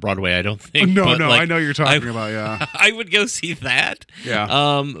never been on Broadway, I don't think. No, but, like, I know you're talking about, yeah. I would go see that. Yeah.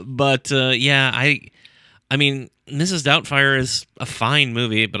 I mean, Mrs. Doubtfire is a fine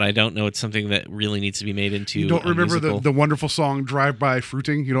movie, but I don't know it's something that really needs to be made into. You don't remember the wonderful song "Drive By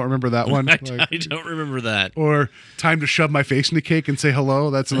Fruiting"? You don't remember that one? I don't remember that. Or "Time to Shove My Face in the Cake and Say Hello."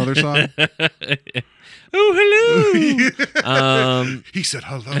 That's another song. Oh, hello. He said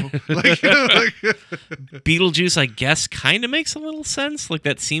hello. Beetlejuice, I guess, kind of makes a little sense. Like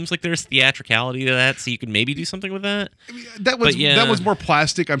that seems like there's theatricality to that, so you could maybe do something with that. I mean, that was more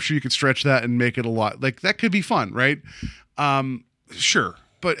plastic. I'm sure you could stretch that and make it a lot. Like that could be fun, right? Sure,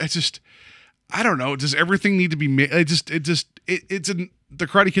 but I don't know. Does everything need to be made? The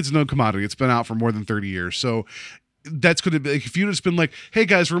Karate Kid's a known commodity. It's been out for more than 30 years, so that's going to be like, if you'd just been like, "Hey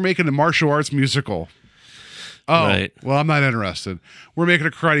guys, we're making a martial arts musical." Oh, right. Well, I'm not interested. We're making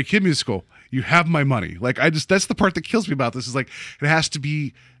a Karate Kid musical. You have my money. Like that's the part that kills me about this is like it has to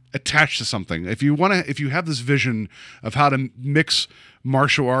be attached to something. If you have this vision of how to mix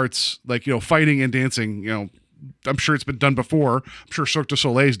martial arts, like, fighting and dancing, I'm sure it's been done before. I'm sure Cirque du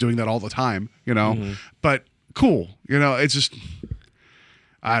Soleil is doing that all the time, but cool. It's just,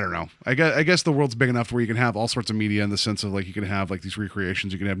 I don't know. I guess the world's big enough where you can have all sorts of media in the sense of like you can have like these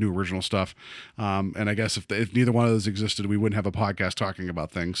recreations, you can have new original stuff. And I guess if neither one of those existed, we wouldn't have a podcast talking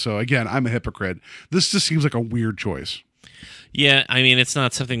about things. So again, I'm a hypocrite. This just seems like a weird choice. Yeah, I mean, it's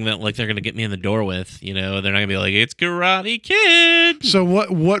not something that like they're going to get me in the door with. They're not going to be like, it's Karate Kid. So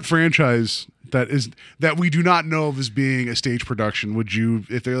what franchise that we do not know of as being a stage production would you,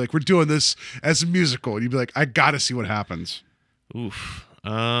 if they're like, we're doing this as a musical, and you'd be like, I got to see what happens? Oof.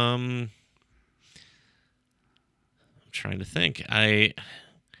 I'm trying to think. I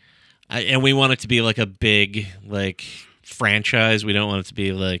and we want it to be like a big like franchise. We don't want it to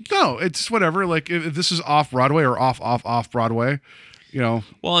be like, no, it's whatever. Like if this is off Broadway or off Broadway, Well,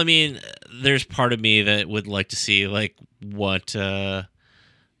 I mean, there's part of me that would like to see like what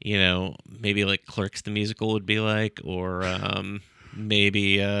maybe like Clerks the musical would be like, or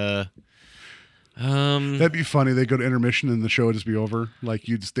maybe that'd be funny. They go to intermission and the show would just be over. Like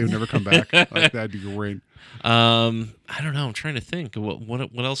they would never come back. Like that'd be great. I don't know. I'm trying to think.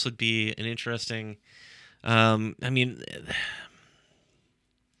 What else would be an interesting? I mean,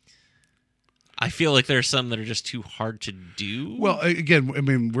 I feel like there's some that are just too hard to do. Well, again, I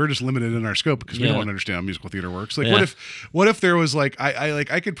mean, we're just limited in our scope because we Yeah. don't understand how musical theater works. Like, Yeah. what if there was like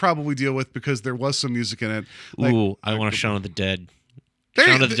I could probably deal with because there was some music in it. Like, Ooh, I want a Shaun of the Dead. There-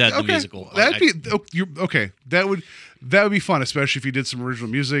 Shaun of the Dead, the okay. musical. That'd be okay. That would be fun, especially if you did some original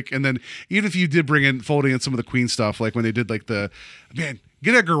music, and then even if you did folding in some of the Queen stuff, like when they did like get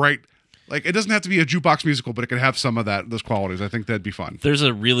Edgar Wright. Like it doesn't have to be a jukebox musical, but it could have some of those qualities. I think that'd be fun. There's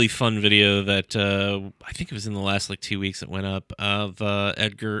a really fun video that I think it was in the last 2 weeks that went up of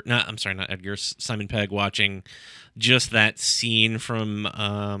Simon Pegg watching just that scene from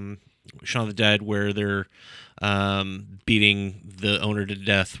Shaun of the Dead where they're beating the owner to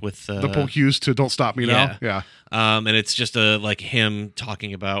death with The pull cues to "Don't Stop Me Now." Yeah. And it's just him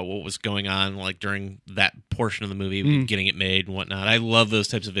talking about what was going on during that portion of the movie, getting it made and whatnot. I love those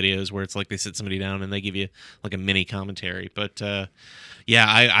types of videos where it's like they sit somebody down and they give you a mini commentary. But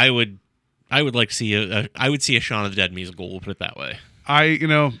I would like to see I would see a Shaun of the Dead musical. We'll put it that way.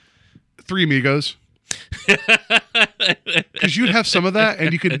 Three Amigos. Because you'd have some of that,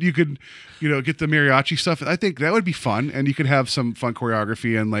 and you could get the mariachi stuff. I think that would be fun, and you could have some fun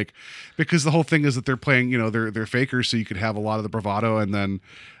choreography and because the whole thing is that they're playing, they're fakers, so you could have a lot of the bravado, and then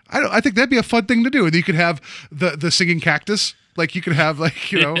I think that'd be a fun thing to do. And you could have the singing cactus. Like you could have the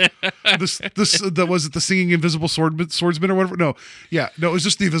singing invisible swordsman or whatever. No, it was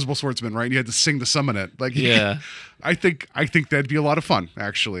just the invisible swordsman, right? And you had to sing to summon it. I think that'd be a lot of fun.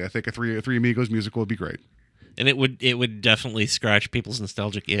 Actually, I think a Three Amigos musical would be great. And it would definitely scratch people's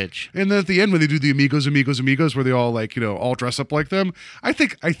nostalgic itch. And then at the end, when they do the Amigos, where they all all dress up like them, I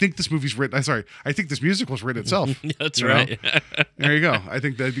think this movie's written. I think this musical's written itself. That's right. There you go. I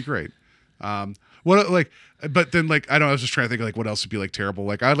think that'd be great. But then I don't know, I was just trying to think what else would be terrible.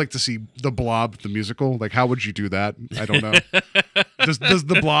 I'd like to see The Blob, the musical. How would you do that? I don't know. Does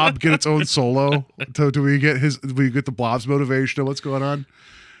The Blob get its own solo? Do we get the Blob's motivation of what's going on?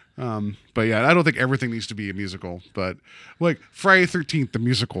 But yeah, I don't think everything needs to be a musical, but Friday the 13th, the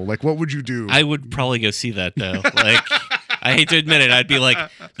musical, what would you do? I would probably go see that though. I hate to admit it, I'd be like,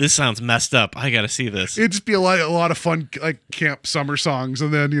 this sounds messed up. I got to see this. It'd just be a lot of fun, camp summer songs.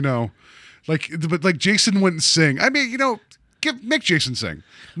 And then, but Jason wouldn't sing. I mean, make Jason sing.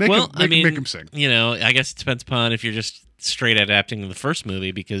 Make him sing. I guess it depends upon if you're just straight adapting the first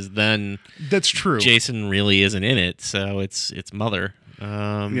movie, because then that's true. Jason really isn't in it, so it's Mother.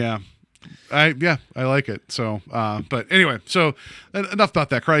 I like it. So, but anyway, so enough about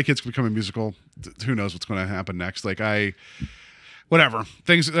that. Karate Kid's become a musical. Who knows what's going to happen next? Whatever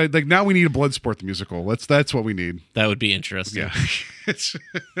things now we need a Bloodsport the musical. That's what we need. That would be interesting. Yeah.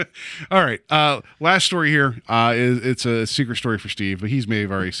 All right. Last story here it's a secret story for Steve, but may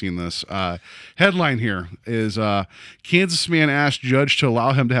have already seen this. Headline here is Kansas man asked judge to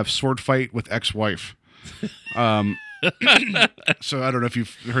allow him to have sword fight with ex-wife. So I don't know if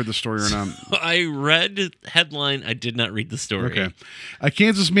you've heard the story or not. I read headline. I did not read the story. Okay. A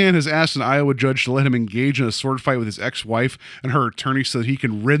Kansas man has asked an Iowa judge to let him engage in a sword fight with his ex-wife and her attorney so that he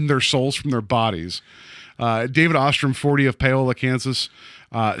can rend their souls from their bodies. David Ostrom, 40, of Paola, Kansas,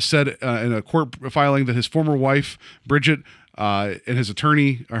 said in a court filing that his former wife, Bridget, and his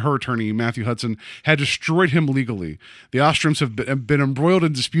attorney, or her attorney, Matthew Hudson, had destroyed him legally. The Ostroms have been embroiled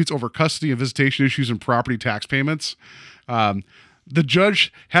in disputes over custody and visitation issues and property tax payments. The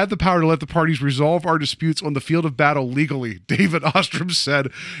judge had the power to let the parties resolve our disputes on the field of battle legally, David Ostrom said,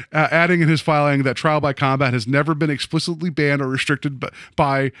 adding in his filing that trial by combat has never been explicitly banned or restricted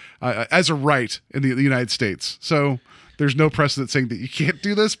by as a right in the United States. So there's no precedent saying that you can't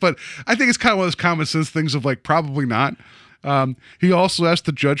do this, but I think it's kind of one of those common sense things of probably not. He also asked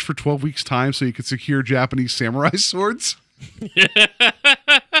the judge for 12 weeks' time so he could secure Japanese samurai swords.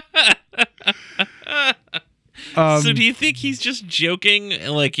 So do you think he's just joking?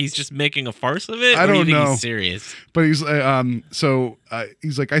 He's just making a farce of it? I don't do you think know. He's serious. But he's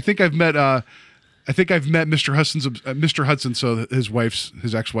he's like, I think I've met Mr. Hudson, so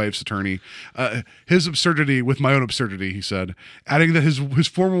his ex-wife's attorney, his absurdity with my own absurdity, he said, adding that his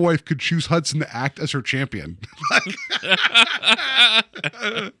former wife could choose Hudson to act as her champion.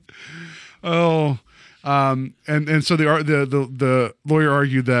 And so the lawyer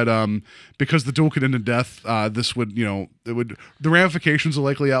argued that because the duel could end in death, this would the ramifications will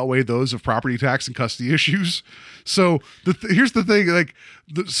likely outweigh those of property tax and custody issues. So here's the thing,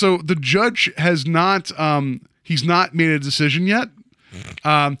 so the judge has not he's not made a decision yet,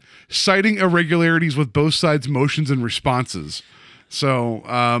 citing irregularities with both sides' motions and responses. So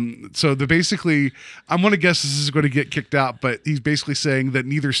basically, I'm going to guess this is going to get kicked out, but he's basically saying that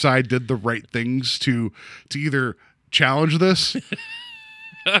neither side did the right things to either challenge this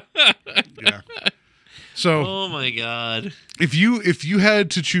Yeah. So Oh my god. if you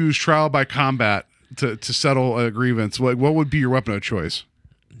had to choose trial by combat to settle a grievance, what would be your weapon of choice?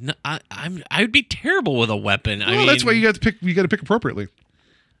 No, I would be terrible with a weapon. Well, that's why you got to pick. You got to pick appropriately.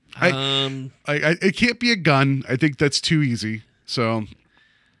 It can't be a gun. I think that's too easy. So.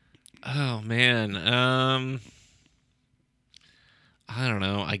 Oh man. I don't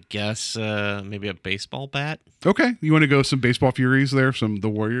know. I guess maybe a baseball bat. Okay, you want to go some baseball furies there, the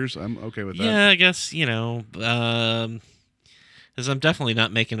Warriors? I'm okay with that. Yeah, I guess because I'm definitely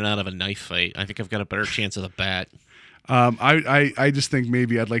not making it out of a knife fight. I think I've got a better chance with a bat. I just think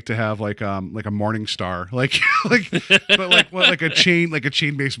maybe I'd like to have like a Morning Star, like a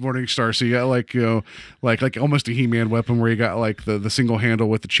chain based Morning Star. So you got like almost a He-Man weapon where you got like the single handle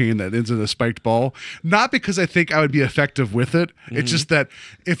with the chain that ends in a spiked ball. Not because I think I would be effective with it. Mm-hmm. It's just that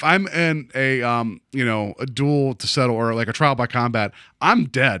if I'm in a duel to settle or like a trial by combat, I'm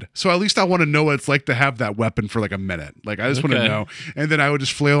dead. So at least I want to know what it's like to have that weapon for like a minute. Like I just want to know, and then I would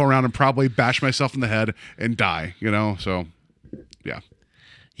just flail around and probably bash myself in the head and die. So, yeah.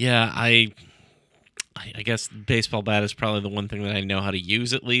 Yeah, I guess baseball bat is probably the one thing that I know how to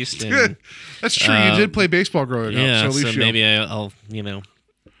use at least. And, that's true. You did play baseball growing up. Yeah, so, at least maybe I'll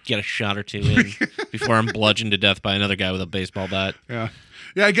get a shot or two in before I'm bludgeoned to death by another guy with a baseball bat. Yeah.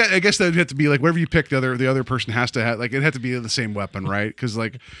 Yeah, I guess that would have to be like wherever you pick the other person has to have like it had to be the same weapon, right? Because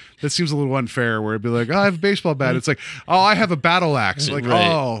like that seems a little unfair. Where it'd be like, oh, I have a baseball bat. It's like, oh, I have a battle axe. Like,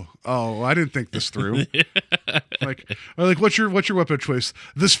 right. oh, I didn't think this through. like what's your weapon of choice?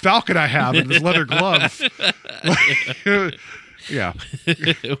 This falcon I have and this leather glove. Yeah.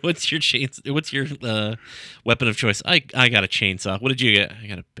 What's your weapon of choice? I got a chainsaw. What did you get? I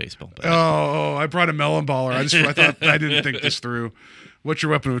got a baseball bat. Oh, I brought a melon baller. I thought I didn't think this through. What's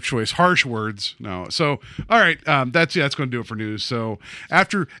your weapon of choice? Harsh words. No. So, all right. That's going to do it for news. So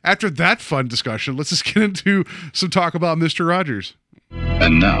after that fun discussion, let's just get into some talk about Mr. Rogers.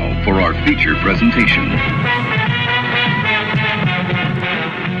 And now for our feature presentation.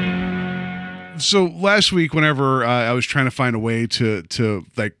 So last week, whenever I was trying to find a way to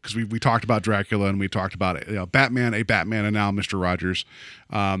like, because we talked about Dracula and we talked about Batman, and now Mr. Rogers.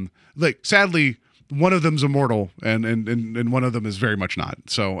 Like sadly, one of them's immortal and one of them is very much not.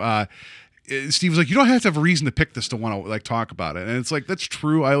 So Steve was like, you don't have to have a reason to pick this to want to like talk about it. And it's like, that's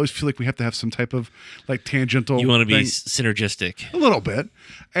true. I always feel like we have to have some type of like tangential. You want to be synergistic a little bit.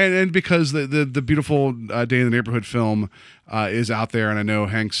 And because the beautiful Day in the Neighborhood film is out there. And I know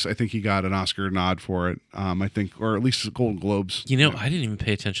Hanks, I think he got an Oscar nod for it. I think, or at least Golden Globes. I didn't even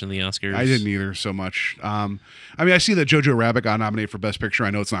pay attention to the Oscars. I didn't either so much. I mean, I see that Jojo Rabbit got nominated for Best Picture.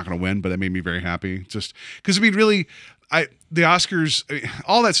 I know it's not going to win, but that made me very happy. Just because, I mean, really, the Oscars,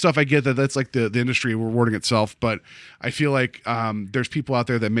 all that stuff, I get that's like the industry rewarding itself, but I feel like there's people out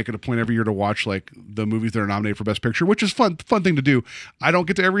there that make it a point every year to watch like the movies that are nominated for Best Picture, which is fun thing to do. I don't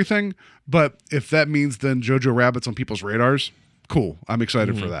get to everything, but if that means then Jojo Rabbit's on people's radars, cool. I'm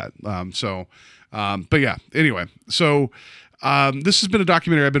excited for that. But yeah, anyway, so this has been a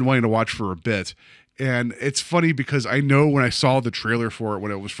documentary I've been wanting to watch for a bit. And it's funny because I know when I saw the trailer for it,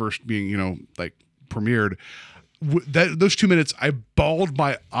 when it was first being, like premiered, those 2 minutes, I bawled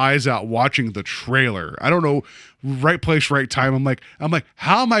my eyes out watching the trailer. I don't know, right place, right time. I'm like,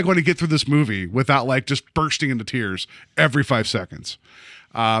 how am I going to get through this movie without like just bursting into tears every 5 seconds?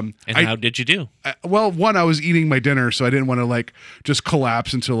 And how did you do? Well, one, I was eating my dinner, so I didn't want to like just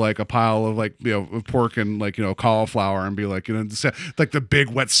collapse into like a pile of like of pork and like cauliflower and be like just, like the big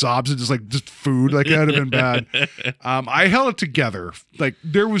wet sobs and just food. Like that would have been bad. I held it together. Like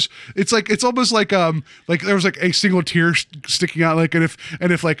it's almost like there was like a single tear sticking out. Like and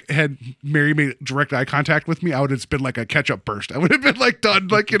if like had Mary made direct eye contact with me, I would have been like a ketchup burst. I would have been like done,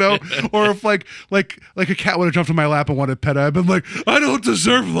 like or if like a cat would have jumped in my lap and wanted to pet it, I'd been like, I don't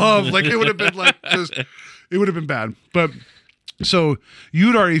deserve love. Like it would have been like it would have been bad. But so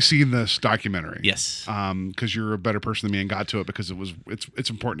you'd already seen this documentary. Yes. Because you're a better person than me and got to it because it's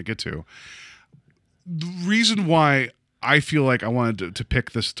important to get to. The reason why I feel like I wanted to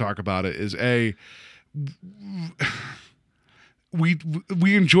pick this to talk about it is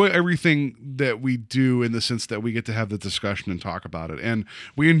we enjoy everything that we do in the sense that we get to have the discussion and talk about it, and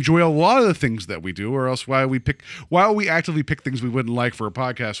we enjoy a lot of the things that we do. Or else why we actively pick things we wouldn't like for a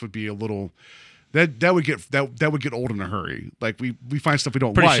podcast would be a little that would get old in a hurry. Like we find stuff we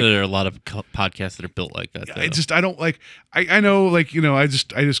don't Pretty like. sure there are a lot of podcasts that are built like that. Though. I don't like. I know, like, you know, I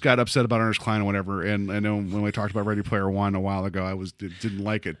just got upset about Ernest Cline or whatever, and I know when we talked about Ready Player One a while ago, I didn't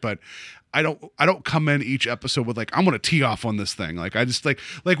like it, but I don't come in each episode with like, I'm gonna tee off on this thing. Like I just like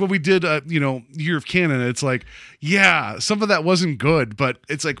when we did Year of Canon, it's like, yeah, some of that wasn't good, but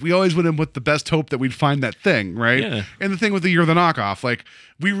it's like we always went in with the best hope that we'd find that thing, right? Yeah. And the thing with the Year of the Knockoff, like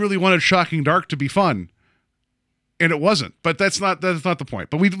we really wanted Shocking Dark to be fun. And it wasn't, but that's not the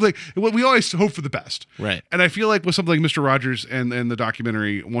point. But we always hope for the best, right? And I feel like with something like Mr. Rogers and the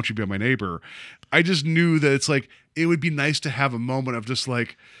documentary "Won't You Be My Neighbor," I just knew that it's like it would be nice to have a moment of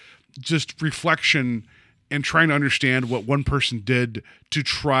just reflection and trying to understand what one person did to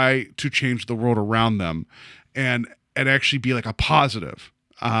try to change the world around them, and actually be like a positive.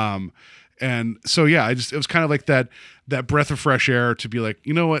 And so, yeah, it was kind of like that breath of fresh air to be like,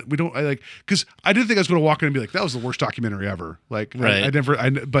 you know what, because I didn't think I was going to walk in and be like, that was the worst documentary ever. Like, right.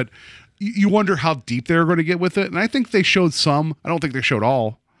 But you wonder how deep they were going to get with it. And I think they showed some. I don't think they showed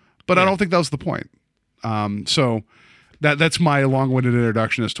all, but I don't think that was the point. So that's my long-winded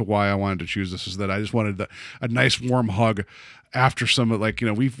introduction as to why I wanted to choose this, is that I just wanted a nice warm hug after some of, like, you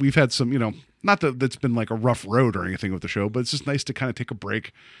know, we've had some, you know, not that that's been like a rough road or anything with the show, but it's just nice to kind of take a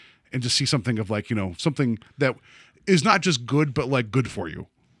break and just see something of, like, you know, something that is not just good, but like good for you,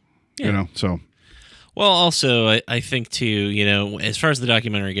 you know? So, well, also I think too, you know, as far as the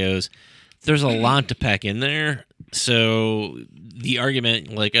documentary goes, there's a lot to pack in there. So the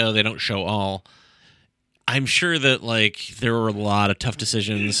argument, like, oh, they don't show all, I'm sure that, like, there were a lot of tough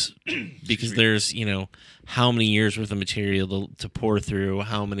decisions because there's, you know, how many years worth of material to pour through,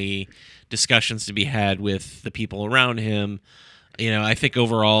 how many discussions to be had with the people around him. You know, I think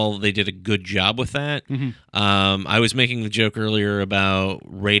overall they did a good job with that. Mm-hmm. I was making the joke earlier about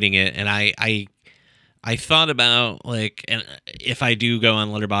rating it, and I thought about, like, and if I do go on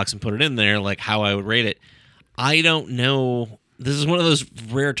Letterboxd and put it in there, like, how I would rate it. I don't know. This is one of those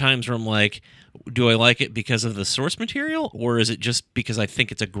rare times where I'm like, do I like it because of the source material, or is it just because I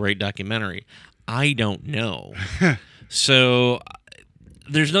think it's a great documentary? I don't know. So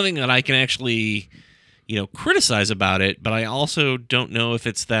there's nothing that I can actually, you know, criticize about it, but I also don't know if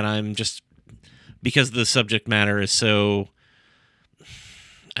it's that I'm just, because the subject matter is so,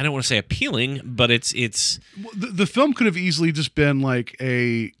 I don't want to say appealing, but it's the film could have easily just been like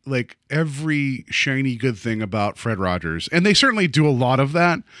every shiny good thing about Fred Rogers, and they certainly do a lot of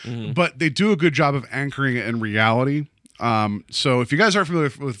that, but they do a good job of anchoring it in reality. So if you guys are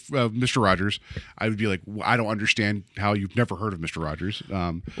familiar with Mr. Rogers, I would be like, I don't understand how you've never heard of Mr. Rogers.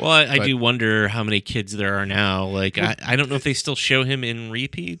 Well, I do wonder how many kids there are now. Like, I don't know if they still show him in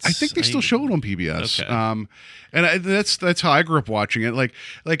repeats. I think they still show it on PBS. Okay. And that's how I grew up watching it. Like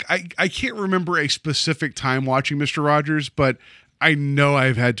I can't remember a specific time watching Mr. Rogers, but I know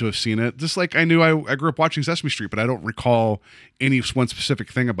I've had to have seen it. Just like I knew I grew up watching Sesame Street, but I don't recall any one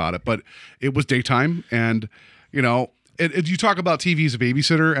specific thing about it. But it was daytime, and, you know, you talk about TV as a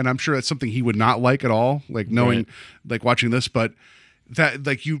babysitter, and I'm sure that's something he would not like at all, like knowing, right, like watching this, but that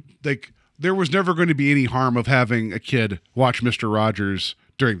there was never going to be any harm of having a kid watch Mr. Rogers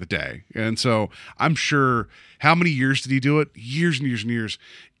during the day. And so I'm sure, how many years did he do it? Years and years and years.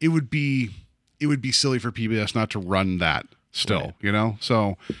 It would be silly for PBS not to run that still, right, you know?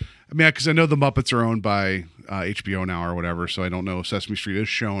 So, I mean, because I know the Muppets are owned by HBO now or whatever, so I don't know if Sesame Street is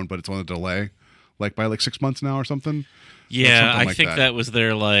shown, but it's on a delay, like by like 6 months now or something. Yeah, I think that was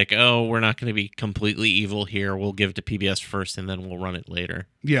their, like, oh, we're not going to be completely evil here. We'll give it to PBS first, and then we'll run it later.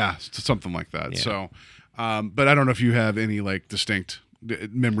 Yeah, something like that. Yeah. So, but I don't know if you have any, like, distinct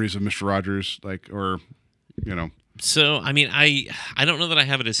memories of Mr. Rogers, like, or, you know. So, I mean, I don't know that I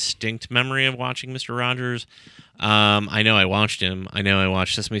have a distinct memory of watching Mr. Rogers. I know I watched him. I know I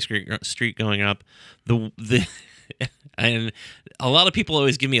watched Sesame Street going up. And a lot of people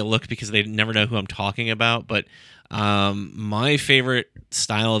always give me a look because they never know who I'm talking about, but my favorite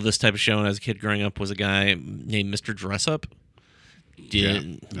style of this type of show when I was a kid growing up was a guy named Mr. Dressup.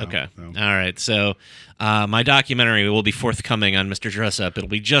 Okay. No. All right. So my documentary will be forthcoming on Mr. Dressup. It'll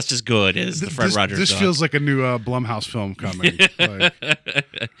be just as good as the Fred Rogers. This feels like a new Blumhouse film coming. Like,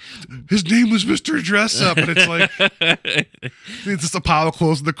 his name was Mr. Dressup, and it's like it's just a pile of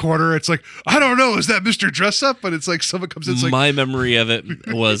clothes in the corner. It's like, I don't know, is that Mr. Dressup? But it's like someone comes in. It's like, my memory of it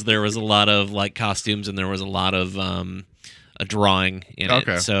was there was a lot of, like, costumes, and there was a lot of a drawing in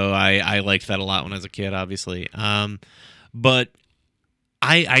it. So I liked that a lot when I was a kid, obviously. But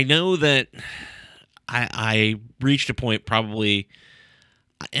I know that I reached a point probably,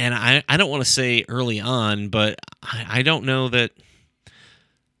 and I don't want to say early on, but I don't know that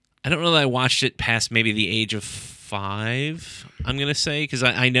I don't know that I watched it past maybe the age of 5. I'm gonna say, because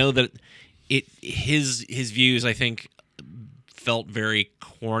I know that his views, I think, felt very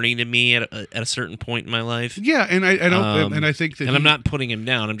corny to me at a certain point in my life. Yeah, and I don't, and I think that, and I'm not putting him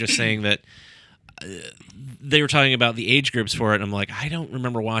down. I'm just saying that they were talking about the age groups for it. And I'm like, I don't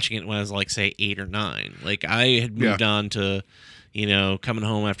remember watching it when I was like, say, 8 or 9. Like, I had moved on to, coming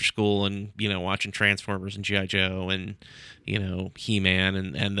home after school and watching Transformers and G.I. Joe and He-Man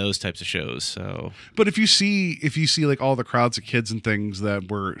and those types of shows. So, but if you see like all the crowds of kids and things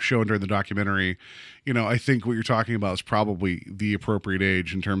that were shown during the documentary, I think what you're talking about is probably the appropriate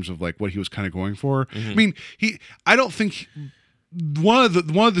age in terms of like what he was kind of going for. I mean, I don't think one of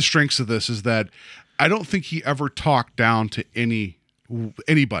the strengths of this is that I don't think he ever talked down to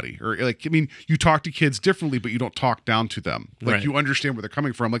anybody, or like, I mean, you talk to kids differently, but you don't talk down to them. Like, right. You understand where they're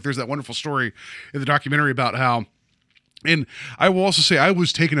coming from. Like, there's that wonderful story in the documentary about how, and I will also say I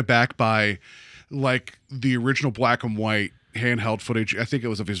was taken aback by like the original black and white handheld footage. I think it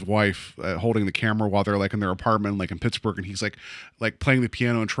was of his wife holding the camera while they're like in their apartment, like in Pittsburgh. And he's like playing the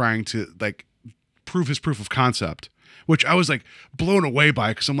piano and trying to like prove his proof of concept, which I was like blown away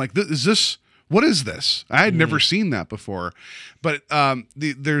by. Cause I'm like, what is this? I had never seen that before. But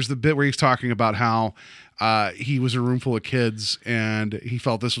there's the bit where he's talking about how he was in a room full of kids and he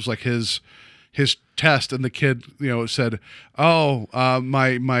felt this was like his test, and the kid, said, "Oh,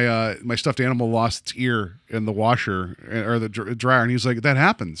 my stuffed animal lost its ear in the washer or the dryer," and he's like, "That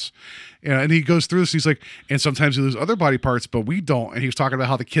happens." And he goes through this, and he's like, "And sometimes you lose other body parts, but we don't." And he was talking about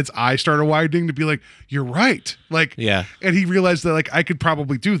how the kid's eyes started widening to be like, "You're right," like, yeah. And he realized that like I could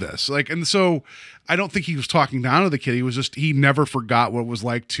probably do this, like, and so I don't think he was talking down to the kid. He never forgot what it was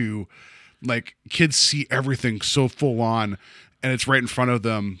like to, like, kids see everything so full on, and it's right in front of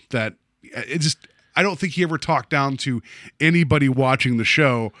them that. I don't think he ever talked down to anybody watching the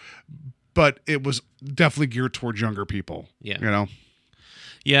show, but it was definitely geared towards younger people. Yeah.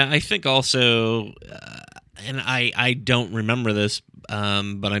 Yeah, I think also, and I don't remember this,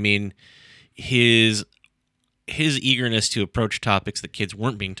 but I mean, his eagerness to approach topics that kids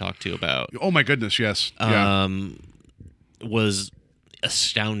weren't being talked to about. Oh my goodness, yes. Was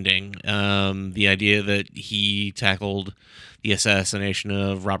astounding. The idea that he tackled the assassination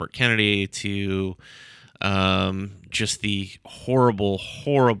of Robert Kennedy to just the horrible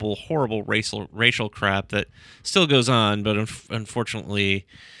racial crap that still goes on, but unfortunately,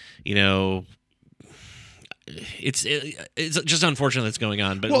 it's just unfortunate that's going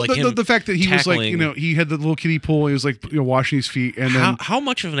on. But the fact that he was like, he had the little kiddie pool, he was like, washing his feet, and then how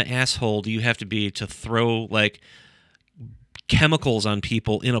much of an asshole do you have to be to throw like chemicals on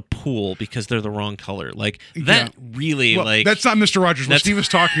people in a pool because they're the wrong color? Like that really, like, that's not Mr. Rogers. What Steve was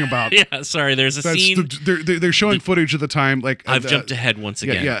talking about. Yeah, sorry. There's a scene. They're showing footage at the time. Like I've jumped ahead once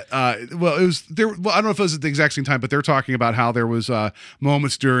again. Yeah. Well, it was there. Well, I don't know if it was at the exact same time, but they're talking about how there was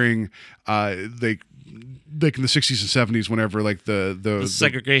moments during like in the 60s and 70s, whenever like the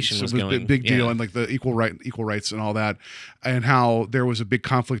segregation was going, big deal, and like the equal rights and all that, and how there was a big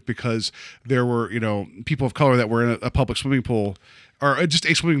conflict because there were people of color that were in a public swimming pool, or just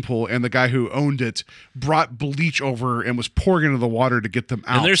a swimming pool, and the guy who owned it brought bleach over and was pouring into the water to get them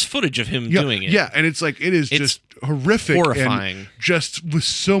out. And there's footage of him doing it. Yeah, and it's like it's just horrific, horrifying, and just with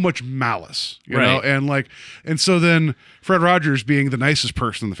so much malice, you right. know, and so then Fred Rogers, being the nicest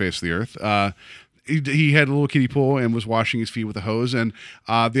person on the face of the earth, he had a little kiddie pool and was washing his feet with a hose, and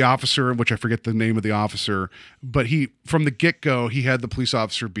the officer, which I forget the name of the officer, but he, from the get-go, he had the police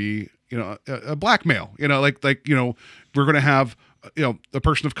officer be, a black male, like we're going to have, a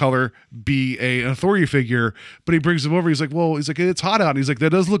person of color be an authority figure, but he brings him over. He's like, well, it's hot out. And he's like,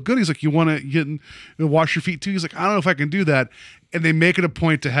 that does look good. He's like, you want to get and wash your feet too? He's like, I don't know if I can do that. And they make it a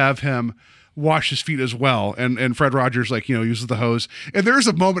point to have him wash his feet as well. And Fred Rogers, uses the hose. And there's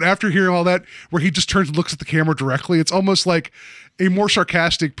a moment after hearing all that where he just turns and looks at the camera directly. It's almost like a more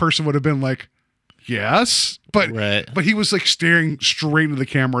sarcastic person would have been like, yes. But he was like staring straight into the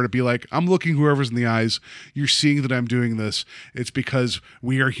camera to be like, I'm looking whoever's in the eyes. You're seeing that I'm doing this. It's because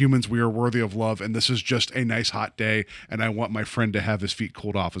we are humans. We are worthy of love. And this is just a nice hot day. And I want my friend to have his feet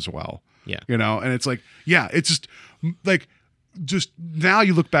cooled off as well. Yeah. And it's like, yeah, it's just now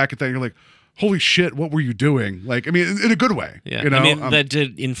you look back at that and you're like, holy shit, what were you doing? Like, I mean, in a good way. Yeah. I mean, that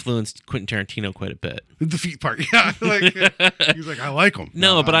did influence Quentin Tarantino quite a bit. The feet part. Yeah. He's like, I like them.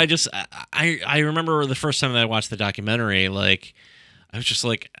 No, but I remember the first time that I watched the documentary, like, I was just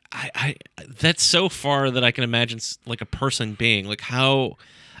like, I that's so far that I can imagine like a person being like, how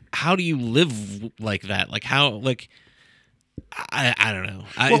do you live like that? Like how, like, I don't know.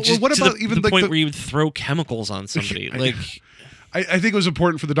 What about even the like point where you would throw chemicals on somebody? Like, I think it was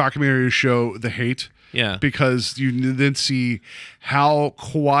important for the documentary to show the hate. Yeah. Because you then see how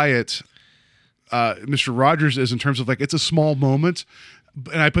quiet Mr. Rogers is in terms of like, it's a small moment.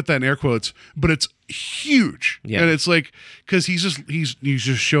 And I put that in air quotes, but it's huge. Yeah. And it's like, because he's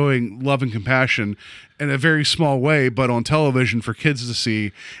just showing love and compassion in a very small way, but on television for kids to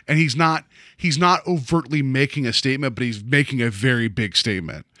see. And he's not overtly making a statement, but he's making a very big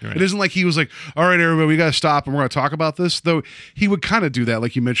statement. Right. It isn't like he was like, all right, everybody, we got to stop and we're going to talk about this. Though he would kind of do that.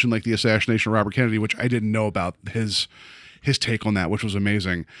 Like you mentioned, like the assassination of Robert Kennedy, which I didn't know about his take on that, which was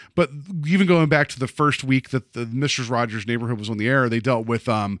amazing. But even going back to the first week that the Mr. Rogers Neighborhood was on the air, they dealt with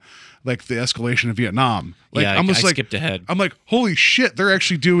like the escalation of Vietnam. Like, yeah, I skipped ahead. I'm like, holy shit, they're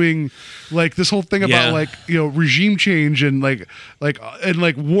actually doing like this whole thing about like, you know, regime change and like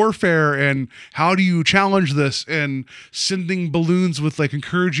warfare and how do you challenge this and sending balloons with like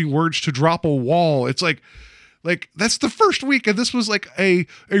encouraging words to drop a wall. It's like that's the first week, and this was like a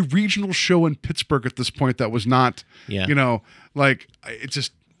regional show in Pittsburgh at this point that was not, you know, like it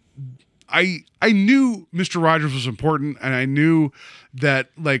just. I knew Mr. Rogers was important, and I knew that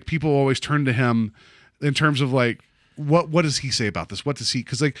like people always turn to him in terms of like what does he say about this? What does he?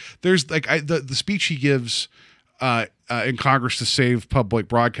 Because like there's like the speech he gives in Congress to save public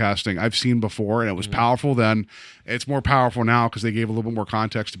broadcasting I've seen before, and it was powerful then. It's more powerful now because they gave a little bit more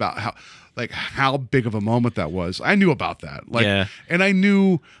context about how big of a moment that was. I knew about that, and I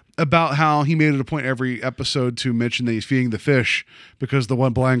knew about how he made it a point every episode to mention that he's feeding the fish because the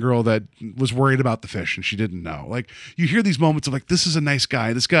one blind girl that was worried about the fish and she didn't know. Like you hear these moments of like, this is a nice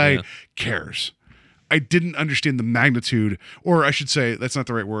guy. This guy cares. I didn't understand the magnitude, or I should say, that's not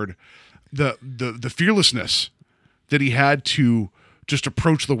the right word. The fearlessness that he had to just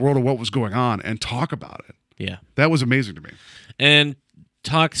approach the world of what was going on and talk about it. Yeah. That was amazing to me. And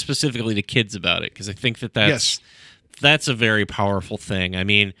talk specifically to kids about it, because I think that's a very powerful thing. I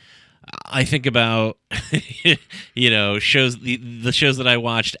mean, I think about, you know, shows, the shows that I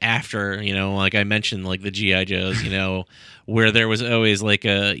watched after, you know, like I mentioned, like the G.I. Joes, you know, where there was always like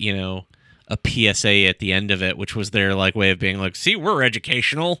a PSA at the end of it, which was their like way of being like, see, we're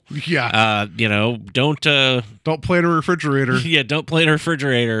educational. Yeah. You know, don't play in a refrigerator. Yeah. Don't play in a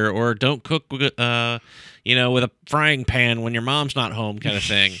refrigerator, or don't cook, you know, with a frying pan when your mom's not home, kind of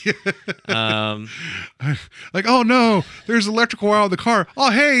thing. Like, oh no, there's electrical wire in the car. Oh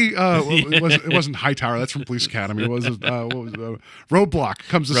hey, it wasn't Hightower. That's from Police Academy. It was Roadblock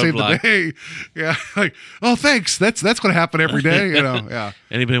comes to save the day. Yeah, like, oh thanks. That's going to happen every day. You know. Yeah.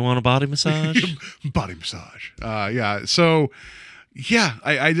 Anybody want a body massage? Body massage. Yeah. So, yeah,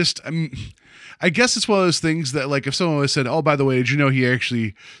 I guess it's one of those things that like if someone was said, oh by the way, did you know he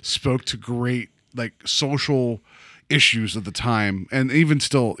actually spoke to great like social issues of the time, and even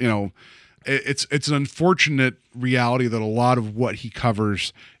still, you know, it's an unfortunate reality that a lot of what he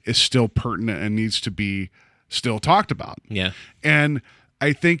covers is still pertinent and needs to be still talked about. Yeah. And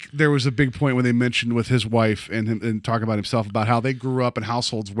I think there was a big point when they mentioned with his wife and talking about himself about how they grew up in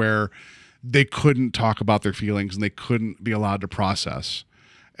households where they couldn't talk about their feelings and they couldn't be allowed to process.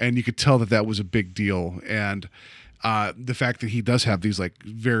 And you could tell that was a big deal. And the fact that he does have these like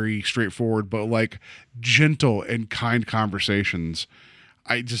very straightforward but like gentle and kind conversations,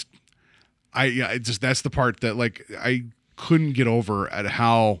 that's the part that like I couldn't get over at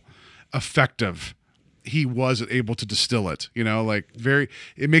how effective he was able to distill it. You know, like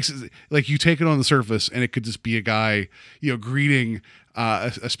it makes it like you take it on the surface and it could just be a guy, you know, greeting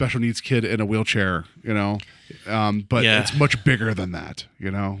a special needs kid in a wheelchair, you know, but it's much bigger than that, you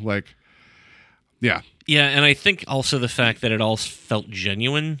know, like, yeah. Yeah, and I think also the fact that it all felt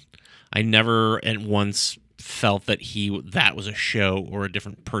genuine. I never at once felt that that was a show or a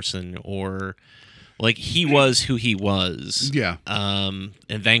different person, or like he was who he was. Yeah. And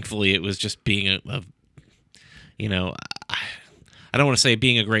thankfully it was just being a you know, I don't want to say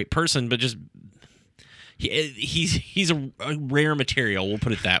being a great person, but just he's a rare material. We'll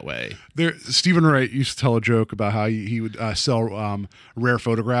put it that way. Stephen Wright used to tell a joke about how he would sell rare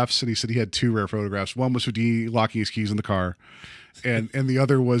photographs, and he said he had two rare photographs. One was Houdini locking his keys in the car, and the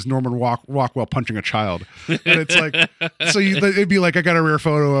other was Norman Rockwell punching a child. And it's like, so it'd be like, I got a rare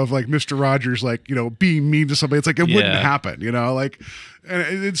photo of like Mr. Rogers, like, you know, being mean to somebody. It's like it wouldn't happen, you know, like.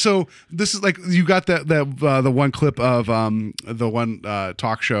 And so this is like, you got that the one clip of the one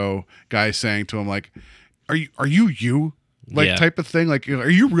talk show guy saying to him like, Are you like type of thing? Like, you know, are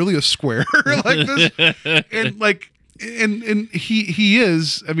you really a square like this? And like, and he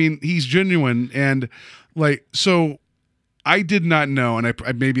is, I mean, he's genuine. And like, so I did not know, and I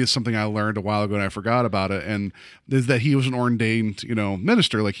maybe it's something I learned a while ago and I forgot about it, and is that he was an ordained,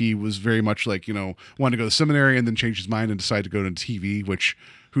 minister. Like he was very much like, wanted to go to seminary and then changed his mind and decided to go to TV, which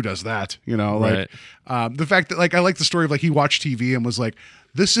who does that? Right. Like the fact that like I like the story of like he watched TV and was like,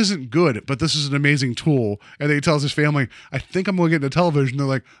 this isn't good, but this is an amazing tool. And then he tells his family, I think I'm going to get into television. They're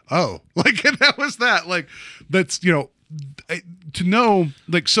like, oh, like, and that was that. Like, that's, to know,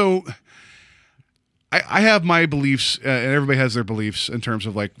 like, so I have my beliefs, and everybody has their beliefs in terms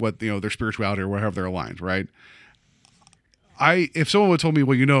of like what, their spirituality or whatever they're aligned, right? If someone would have told me,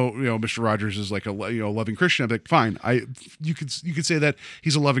 well, Mr. Rogers is like a loving Christian, I'd be like, fine. You could say that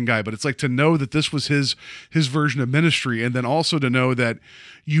he's a loving guy, but it's like to know that this was his version of ministry, and then also to know that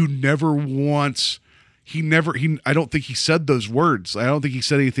you never once I don't think he said those words. I don't think he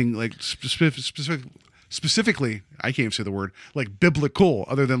said anything like specifically. I can't even say the word like biblical,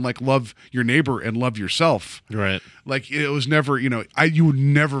 other than like love your neighbor and love yourself. Right. Like it was never, you would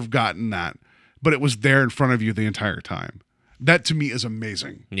never have gotten that, but it was there in front of you the entire time. That to me is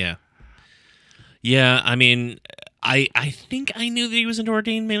amazing. Yeah. Yeah, I mean, I think I knew that he was an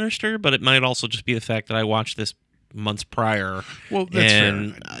ordained minister, but it might also just be the fact that I watched this months prior. Well, that's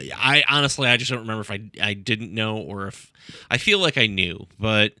and fair. I honestly, I just don't remember if I didn't know or if I feel like I knew,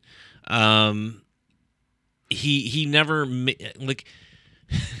 but he never like.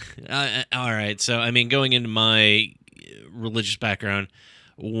 All right, so I mean, going into my religious background,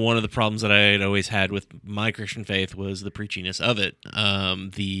 one of the problems that I had always had with my Christian faith was the preachiness of it.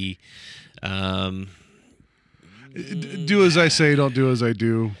 Do as I say, don't do as I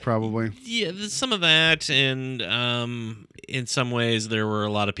do, probably. Yeah, there's some of that, and in some ways there were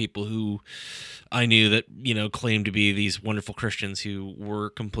a lot of people who I knew that, claimed to be these wonderful Christians who were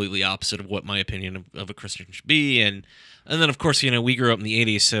completely opposite of what my opinion of a Christian should be. And then, of course, we grew up in the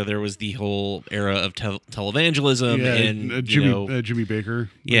 80s, so there was the whole era of televangelism. Yeah, and Jimmy Baker.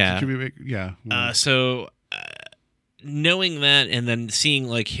 Yeah. Jimmy Baker, yeah. So knowing that and then seeing,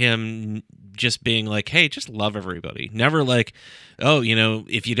 like, him just being like, hey, just love everybody. Never like, oh,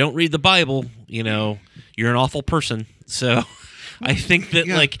 if you don't read the Bible, you're an awful person. So I think that,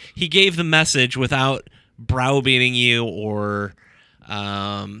 like, he gave the message without browbeating you or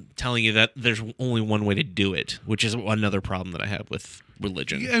telling you that there's only one way to do it, which is another problem that I have with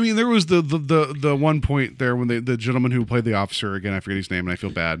religion. Yeah, I mean, there was the one point there when the gentleman who played the officer, again, I forget his name, and I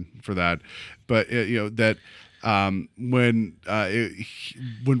feel bad for that, but when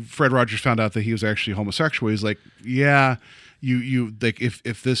Fred Rogers found out that he was actually homosexual, he's like, yeah, you like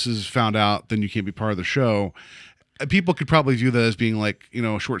if this is found out, then you can't be part of the show. People could probably view that as being like,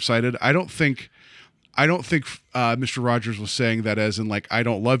 short-sighted. I don't think Mr. Rogers was saying that as in like, I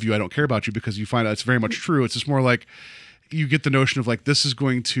don't love you, I don't care about you, because you find out it's very much true. It's just more like you get the notion of like, this is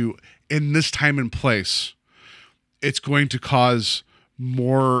going to, in this time and place, it's going to cause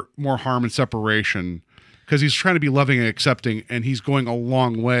more harm and separation, because he's trying to be loving and accepting, and he's going a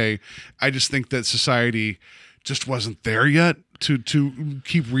long way. I just think that society just wasn't there yet to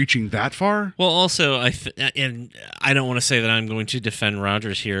keep reaching that far. Well, also, and I don't want to say that I'm going to defend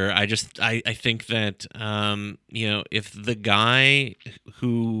Rogers here. I think that if the guy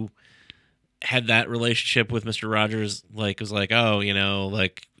who had that relationship with Mr. Rogers was like, oh,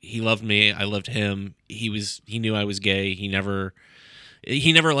 like he loved me, I loved him. He knew I was gay. He never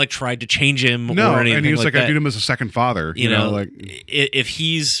like tried to change him or anything. And he was like that. I viewed him as a second father. If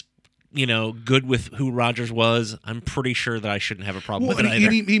he's good with who Rogers was, I'm pretty sure that I shouldn't have a problem with it either.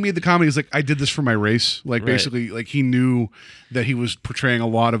 He made the comment. He's like, I did this for my race. Like, basically, like he knew that he was portraying a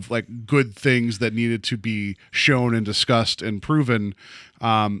lot of like good things that needed to be shown and discussed and proven.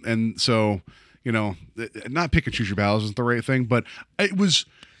 And so, not pick and choose your battles isn't the right thing, but it was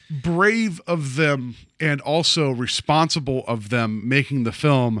brave of them and also responsible of them making the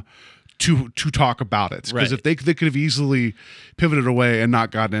film to talk about it, because if they could have easily pivoted away and not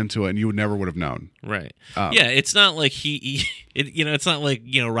gotten into it, and you never would have known. Right. It's not like it's not like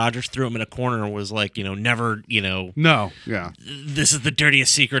Rogers threw him in a corner and was like never No. Yeah. This is the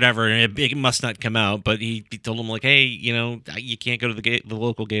dirtiest secret ever, and it must not come out. But he told him like, hey, you can't go to the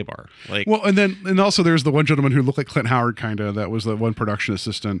local gay bar. Like, well, and also there's the one gentleman who looked like Clint Howard, kind of, that was the one production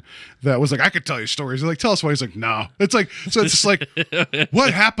assistant that was like, I could tell you stories. He's like, tell us why. He's like, no. It's like, so it's just like,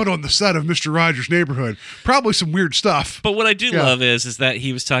 what happened on the set of Mr. Rogers' Neighborhood? Probably some weird stuff. But what I do love is that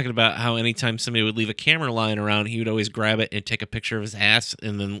he was talking about how anytime somebody would leave a camera lying around, he would always grab it and take a picture of his ass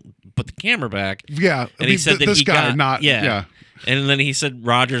and then put the camera back. Yeah. And he said that this he guy, got, not, yeah. And then he said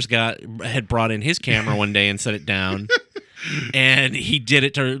Rogers had brought in his camera one day and set it down. And he did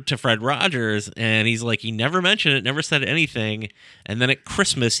it to Fred Rogers, and he's like, he never mentioned it, never said anything. And then at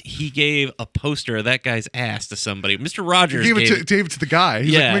Christmas, he gave a poster of that guy's ass to somebody. Mr. Rogers gave it to the guy.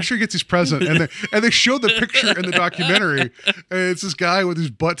 He's like, make sure he gets his present. And they showed the picture in the documentary. And it's this guy with his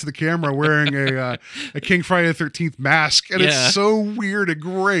butt to the camera wearing a King Friday the 13th mask. And it's so weird and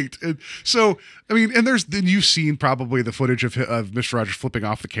great. And so, I mean, and you've seen probably the footage of Mr. Rogers flipping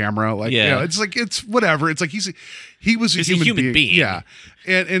off the camera. Like, it's like, it's whatever. It's like he was a human being. Yeah.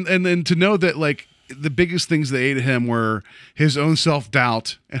 And then to know that, like, the biggest things that ate him were his own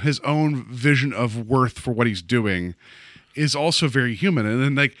self-doubt and his own vision of worth for what he's doing is also very human. And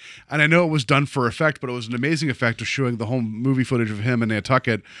then, like, and I know it was done for effect, but it was an amazing effect of showing the whole movie footage of him in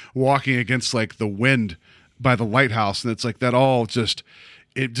Nantucket walking against, like, the wind by the lighthouse. And it's like that all just,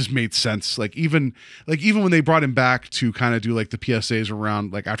 it just made sense. Like even when they brought him back to kind of do like the PSAs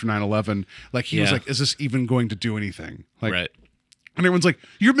around, like, after 9/11, like he was like, is this even going to do anything? Like, right. And everyone's like,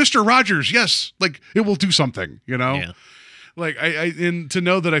 you're Mr. Rogers. Yes. Like, it will do something, you know? Yeah. Like and to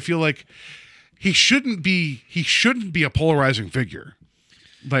know that I feel like he shouldn't be a polarizing figure.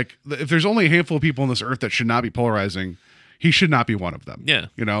 Like, if there's only a handful of people on this earth that should not be polarizing, he should not be one of them. Yeah.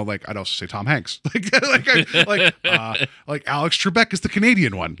 You know, like, I'd also say Tom Hanks. like Alex Trebek is the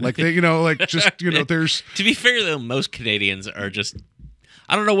Canadian one. Like, they, you know, like, just, you know, there's. To be fair, though, most Canadians are just,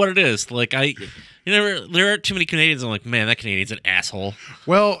 I don't know what it is. Like, there aren't too many Canadians. I'm like, man, that Canadian's an asshole.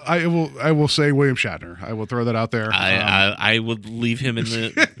 Well, I will say William Shatner. I will throw that out there. I would leave him in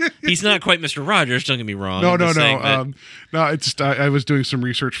the. He's not quite Mr. Rogers. Don't get me wrong. No. No, it's just I was doing some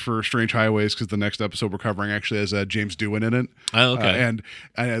research for Strange Highways because the next episode we're covering actually has James Doohan in it. Oh, okay. And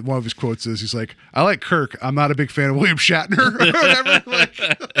one of his quotes is, he's like, "I like Kirk. I'm not a big fan of William Shatner." Or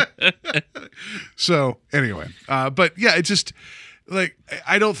whatever. So anyway, but yeah, it's just. Like,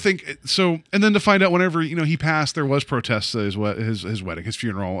 I don't think so. And then to find out whenever, you know, he passed, there was protests at his wedding, his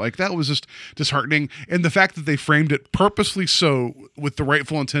funeral. Like, that was just disheartening. And the fact that they framed it purposely so with the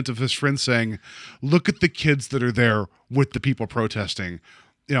rightful intent of his friends saying, look at the kids that are there with the people protesting.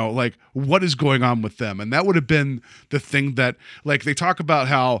 You know, like, what is going on with them? And that would have been the thing that, like, they talk about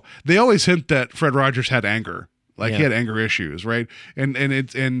how they always hint that Fred Rogers had anger. Like, he had anger issues, right? And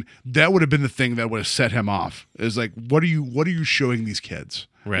that would have been the thing that would have set him off. Is like, what are you showing these kids?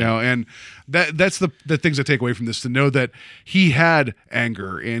 Right. You know, and that's the things I take away from this, to know that he had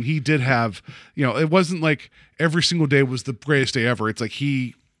anger and he did have, you know, it wasn't like every single day was the greatest day ever. It's like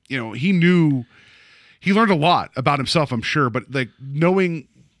he learned a lot about himself, I'm sure, but like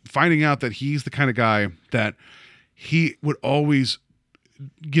finding out that he's the kind of guy that he would always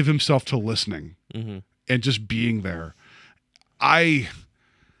give himself to listening. Mm-hmm. And just being there, I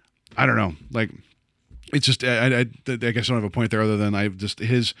don't know. Like, it's just I guess I don't have a point there other than I just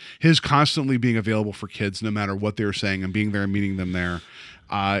his constantly being available for kids no matter what they were saying and being there and meeting them there,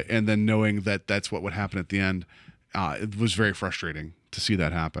 and then knowing that that's what would happen at the end. It was very frustrating to see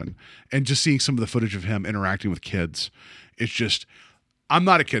that happen, and just seeing some of the footage of him interacting with kids. It's just, I'm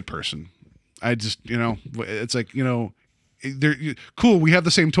not a kid person. I just, you know, it's like, you know. They're cool. We have the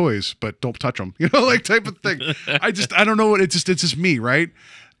same toys, but don't touch them, you know, like type of thing. I don't know what it's just me. Right.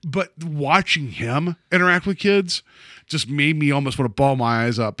 But watching him interact with kids just made me almost want to ball my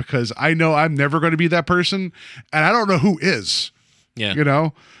eyes up, because I know I'm never going to be that person. And I don't know who is, you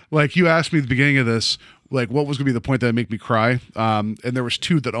know, like you asked me at the beginning of this, like what was going to be the point that would make me cry. And there was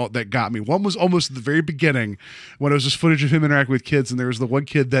two that got me. One was almost at the very beginning when it was this footage of him interacting with kids. And there was the one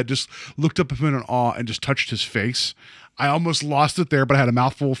kid that just looked up at him in awe and just touched his face. I almost lost it there, but I had a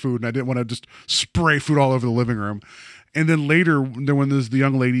mouthful of food and I didn't want to just spray food all over the living room. And then later, when there's the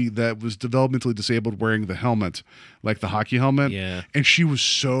young lady that was developmentally disabled wearing the helmet, like the hockey helmet, and she was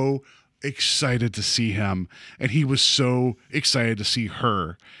so excited to see him, and he was so excited to see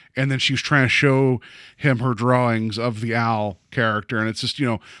her. And then she was trying to show him her drawings of the owl character, and it's just, you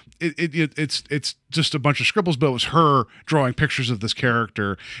know, it's just a bunch of scribbles, but it was her drawing pictures of this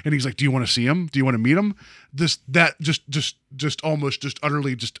character. And he's like, "Do you want to see him? Do you want to meet him?" That just almost just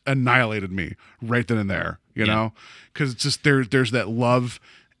utterly just annihilated me right then and there, you know, because it's just there's that love,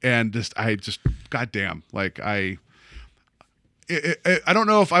 and goddamn, like I don't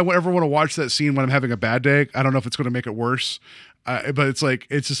know if I ever want to watch that scene when I'm having a bad day. I don't know if it's going to make it worse. But it's like,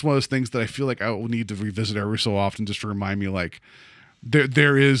 it's just one of those things that I feel like I will need to revisit every so often just to remind me, like,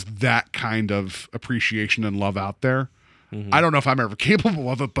 there is that kind of appreciation and love out there. Mm-hmm. I don't know if I'm ever capable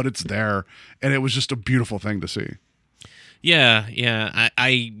of it, but it's there. And it was just a beautiful thing to see. Yeah.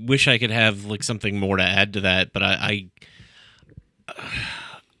 I wish I could have like something more to add to that, but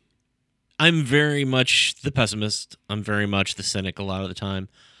I'm very much the pessimist. I'm very much the cynic a lot of the time.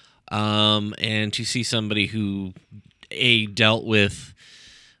 And to see somebody who dealt with,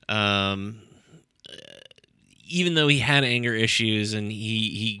 even though he had anger issues and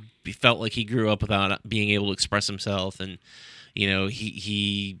he felt like he grew up without being able to express himself, and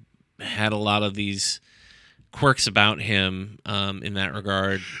he had a lot of these quirks about him in that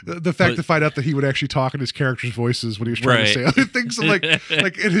regard. The fact to find out that he would actually talk in his character's voices when he was trying to say other things, like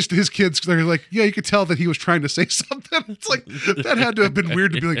and his kids, they're like, yeah, you could tell that he was trying to say something. It's like that had to have been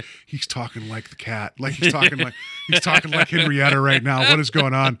weird to be like, he's talking like the cat, like he's talking like Henrietta right now. What is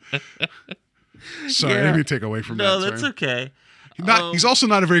going on? Sorry, I didn't mean to take away from that. No, that's okay. He's also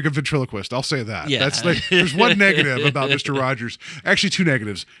not a very good ventriloquist. I'll say that. Yeah. That's like, there's one negative about Mr. Rogers. Actually, two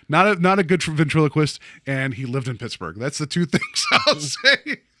negatives. Not a good ventriloquist, and he lived in Pittsburgh. That's the two things I'll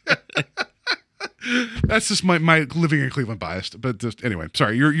say. That's just my living in Cleveland biased. But just, anyway,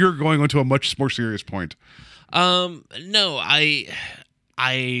 sorry. You're going on to a much more serious point. No, I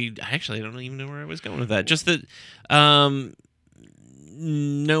actually don't even know where I was going with that. Just that,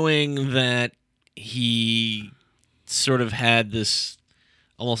 knowing that he sort of had this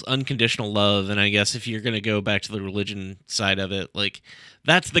almost unconditional love, and I guess if you're going to go back to the religion side of it, like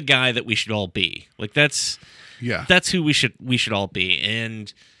that's the guy that we should all be. Like that's who we should all be.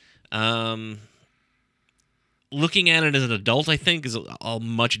 And looking at it as an adult, I think, is all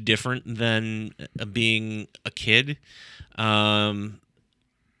much different than being a kid. And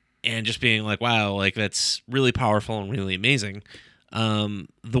just being like, wow, like that's really powerful and really amazing. The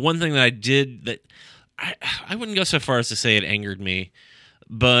one thing that I did that I wouldn't go so far as to say it angered me,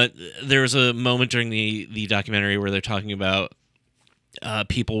 but there was a moment during the documentary where they're talking about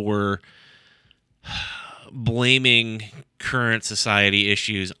people were blaming current society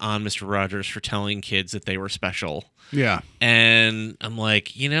issues on Mr. Rogers for telling kids that they were special. Yeah. And I'm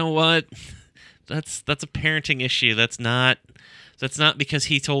like, you know what? That's a parenting issue. That's not because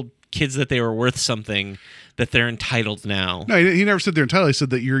he told kids that they were worth something that they're entitled now. No, he never said they're entitled. He said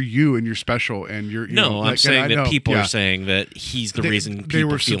that you're you and you're special and you're. I'm saying that people are saying that he's the reason people they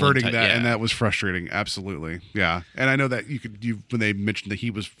were feel subverting that, and that was frustrating. Absolutely, yeah. And I know that when they mentioned that he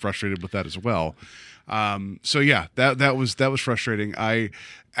was frustrated with that as well. So yeah, that was frustrating.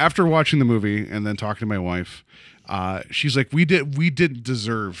 After watching the movie and then talking to my wife, she's like, we didn't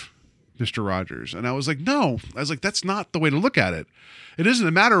deserve Mr. Rogers. And I was like, no. I was like, that's not the way to look at it. It isn't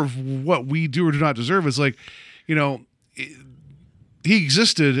a matter of what we do or do not deserve. It's like, he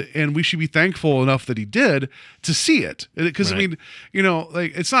existed and we should be thankful enough that he did to see it. Because, right. I mean,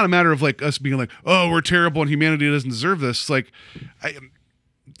 like, it's not a matter of like us being like, oh, we're terrible and humanity doesn't deserve this. It's like,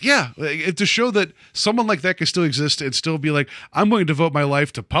 to show that someone like that can still exist and still be like, I'm going to devote my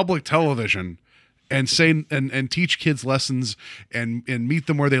life to public television and say and teach kids lessons and meet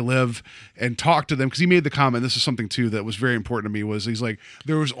them where they live and talk to them. Because he made the comment, this is something too that was very important to me, was he's like,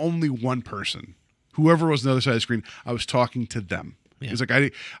 there was only one person, whoever was on the other side of the screen, I was talking to them. Yeah. He's like,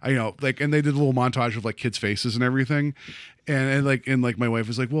 I and they did a little montage of like kids' faces and everything, and my wife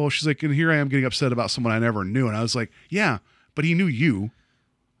was like, well, she's like, and here I am getting upset about someone I never knew, and I was like, yeah, but he knew you.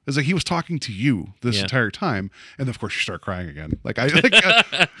 It's like he was talking to you this entire time, and of course you start crying again.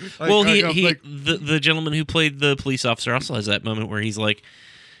 Well, the gentleman who played the police officer also has that moment where he's like,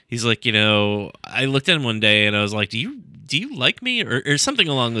 I looked at him one day and I was like, do you like me or something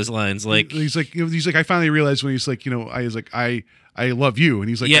along those lines? Like he's like, I finally realized when he's like, I love you, and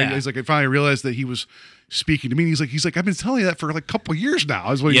he's like, I finally realized that he was speaking to me. And he's like, I've been telling you that for like a couple of years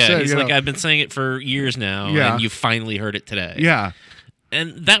now. Is what he said. He's like, I've been saying it for years now, and you finally heard it today. Yeah.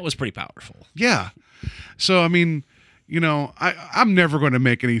 And that was pretty powerful. Yeah. So, I mean, I'm never going to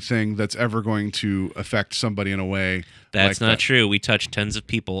make anything that's ever going to affect somebody in a way. That's not true. We touch tens of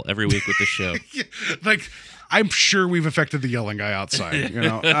people every week with this show. Like, I'm sure we've affected the yelling guy outside.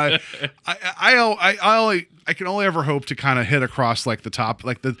 I can only ever hope to kind of hit across like the top,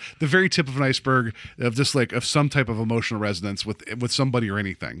 like the very tip of an iceberg of just like of some type of emotional resonance with somebody or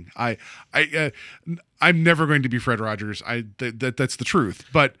anything. I'm never going to be Fred Rogers. That's the truth.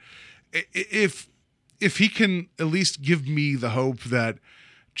 But if he can at least give me the hope that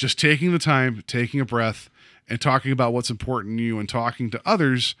just taking the time, taking a breath, and talking about what's important to you and talking to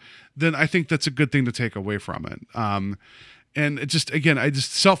others, then I think that's a good thing to take away from it. And it just, again,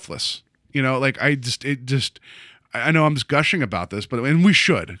 selfless, I know I'm just gushing about this, and we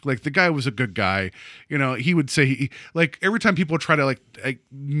should. Like, the guy was a good guy. He would say, like, every time people try to like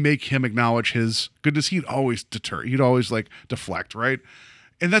make him acknowledge his goodness, he'd always deter. He'd always like deflect, right?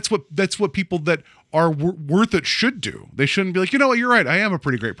 And that's what people that are worth it should do. They shouldn't be like, you're right. I am a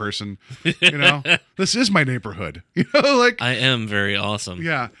pretty great person. This is my neighborhood. Like, I am very awesome.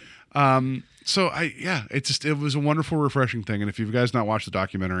 Yeah. So it was a wonderful, refreshing thing. And if you guys not watched the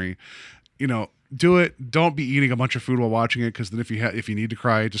documentary, do it. Don't be eating a bunch of food while watching it, because then if you need to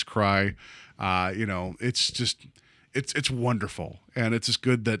cry, just cry. It's wonderful, and it's just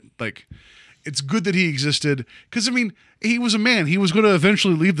good that it's good that he existed, because he was a man. He was going to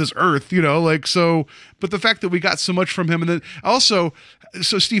eventually leave this earth, so. But the fact that we got so much from him, and then also,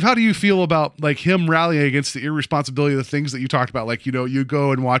 so Steve, how do you feel about him rallying against the irresponsibility of the things that you talked about? You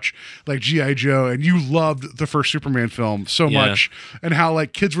go and watch G.I. Joe, and you loved the first Superman film so much, and how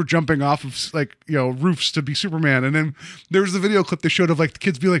kids were jumping off of roofs to be Superman, and then there was the video clip they showed of the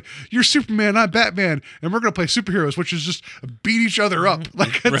kids be like, "You're Superman, I'm Batman, and we're going to play superheroes," which is just beat each other up,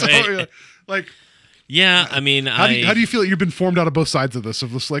 Right. Yeah, how do you feel that you've been formed out of both sides of this?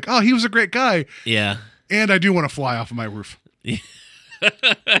 Of this, oh, he was a great guy. Yeah. And I do want to fly off of my roof.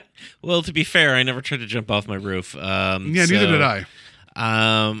 Well, to be fair, I never tried to jump off my roof. Neither did I.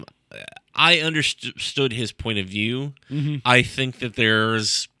 I understood his point of view. Mm-hmm. I think that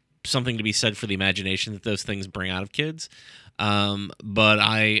there's something to be said for the imagination that those things bring out of kids. But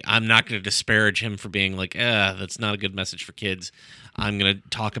I'm not going to disparage him for being that's not a good message for kids. I'm going to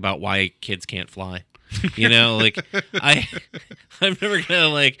talk about why kids can't fly. I'm never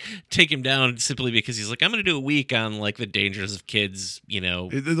gonna take him down simply because he's I'm gonna do a week on the dangers of kids. A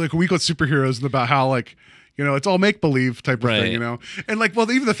week on superheroes and about how it's all make believe type of thing. And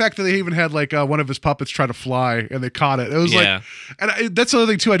even the fact that they even had one of his puppets try to fly and they caught it. It was that's the other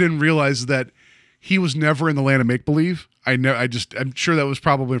thing too. I didn't realize that he was never in the land of make believe. I'm sure that was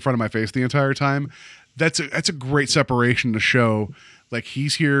probably in front of my face the entire time. That's a great separation to show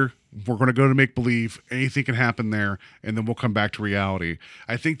he's here. We're going to go to make believe. Anything can happen there, and then we'll come back to reality.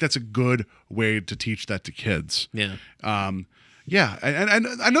 I think that's a good way to teach that to kids. Yeah. Yeah, and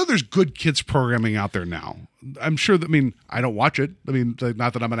I know there's good kids programming out there now. I'm sure that, I don't watch it.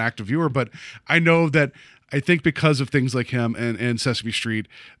 Not that I'm an active viewer, but I know that I think because of things like him and Sesame Street,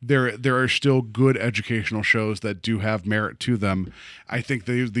 there are still good educational shows that do have merit to them. I think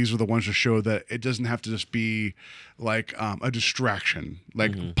these are the ones to show that it doesn't have to just be a distraction,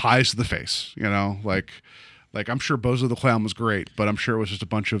 pies to the face, I'm sure Bozo the Clown was great, but I'm sure it was just a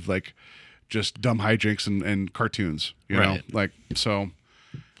bunch of just dumb hijinks and cartoons, know? So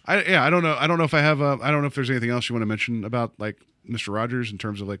I don't know. I don't know if I don't know if there's anything else you want to mention about Mr. Rogers in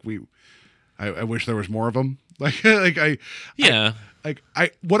terms of I wish there was more of them. What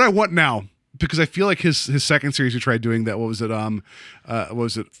I want now, because I feel his second series he tried doing that. What was it?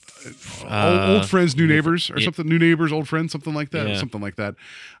 Old Friends, New Neighbors, or something. New Neighbors, Old Friends, something like that. Yeah. Something like that.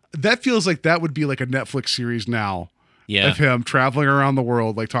 That feels like that would be a Netflix series now. Yeah. Of him traveling around the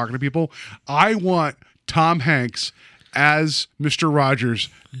world, talking to people. I want Tom Hanks as Mr. Rogers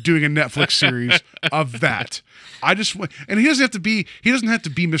doing a Netflix series of that. I just want, and he doesn't have to be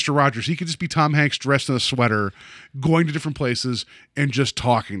Mr. Rogers. He could just be Tom Hanks dressed in a sweater, going to different places and just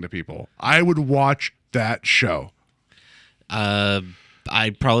talking to people. I would watch that show.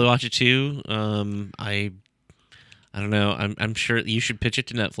 I'd probably watch it too. I don't know. I'm sure you should pitch it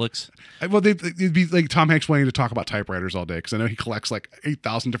to Netflix. Well, it'd be Tom Hanks wanting to talk about typewriters all day, because I know he collects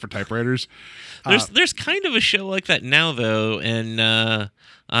 8,000 different typewriters. There's kind of a show like that now, though, and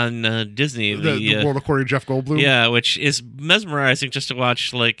on Disney, the World According to Jeff Goldblum. Yeah, which is mesmerizing just to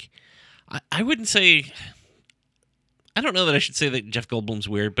watch. I wouldn't say. I don't know that I should say that Jeff Goldblum's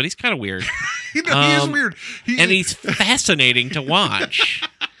weird, but he's kind of weird. He is weird, and he's fascinating to watch.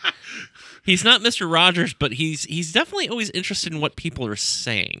 He's not Mr. Rogers, but he's definitely always interested in what people are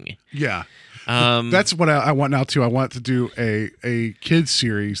saying. Yeah. That's what I want now too. I want to do a kids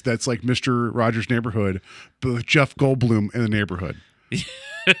series that's like Mr. Rogers' Neighborhood, but with Jeff Goldblum in the neighborhood.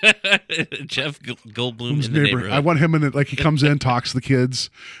 Jeff Goldblum in the neighborhood. I want him in it. He comes in, talks to the kids,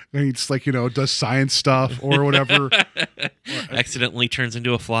 and he's does science stuff or whatever. Accidentally turns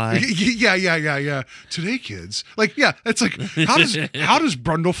into a fly. Yeah. Today, kids. It's how does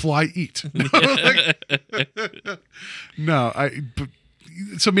Brundlefly eat?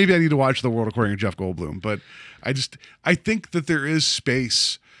 So maybe I need to watch The World According to Jeff Goldblum, but I think that there is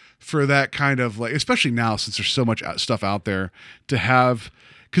space for that kind of especially now, since there's so much stuff out there to have,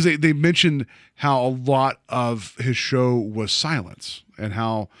 because they mentioned how a lot of his show was silence, and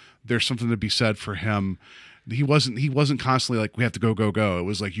how there's something to be said for him. He wasn't constantly we have to go. It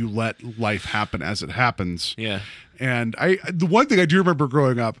was you let life happen as it happens. Yeah. And the one thing I do remember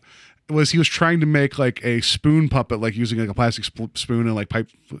growing up was he was trying to make a spoon puppet, using a plastic spoon and pipe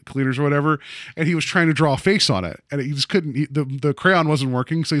cleaners or whatever, and he was trying to draw a face on it, and he just couldn't. The crayon wasn't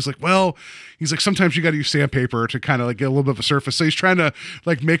working, so he's sometimes you got to use sandpaper to kind of get a little bit of a surface. So he's trying to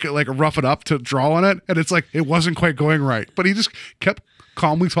make it rough it up to draw on it, and it's it wasn't quite going right, but he just kept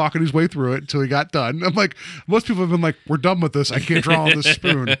calmly talking his way through it until he got done. I'm like, most people have been like, we're done with this. I can't draw on this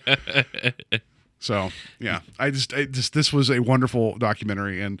spoon. So yeah, I just this was a wonderful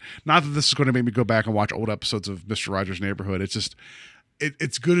documentary, and not that this is going to make me go back and watch old episodes of Mr. Rogers' Neighborhood. It's just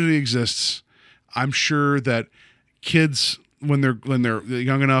it's good that it exists. I'm sure that kids when they're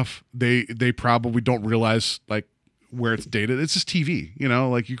young enough, they probably don't realize like where it's dated. It's just TV,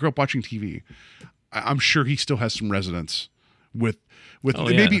 like you grew up watching TV. I'm sure he still has some resonance with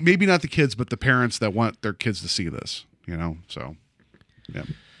maybe not the kids, but the parents that want their kids to see this. So yeah.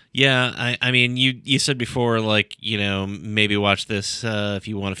 Yeah, I mean, you said before, like, maybe watch this if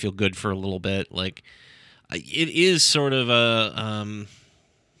you want to feel good for a little bit. Like, it is sort of a,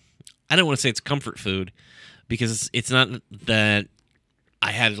 I don't want to say it's comfort food, because it's not that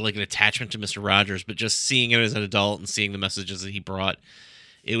I had like an attachment to Mr. Rogers, but just seeing it as an adult and seeing the messages that he brought,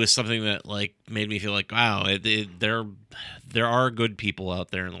 it was something that like made me feel like, wow, there are good people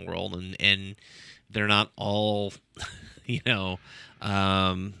out there in the world, and they're not all,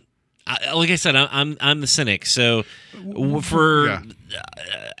 like I said, I'm the cynic. So for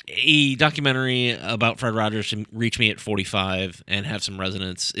a documentary about Fred Rogers to reach me at 45 and have some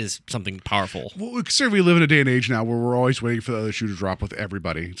resonance is something powerful. Well, consider we live in a day and age now where we're always waiting for the other shoe to drop with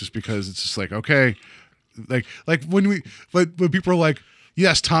everybody, just because it's just like, okay, like when people are like,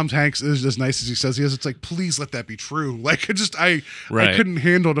 yes, Tom Hanks is as nice as he says he is. It's like, please let that be true. Like, I couldn't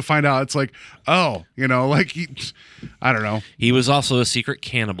handle to find out. It's like, oh, like I don't know. He was also a secret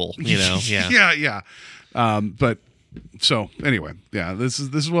cannibal, Yeah. Yeah. But so anyway, yeah, this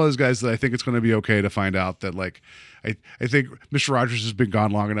is one of those guys that I think it's going to be okay to find out that like, I think Mr. Rogers has been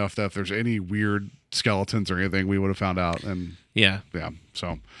gone long enough that if there's any weird skeletons or anything, we would have found out. And yeah.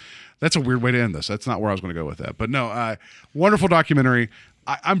 So. That's a weird way to end this. That's not where I was going to go with that. But no, wonderful documentary.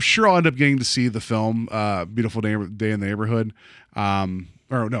 I'm sure I'll end up getting to see the film Beautiful Day in the Neighborhood. Or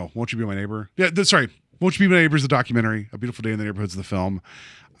no, Won't You Be My Neighbor? Yeah, sorry. Won't You Be My Neighbor is the documentary. A Beautiful Day in the Neighborhood is the film.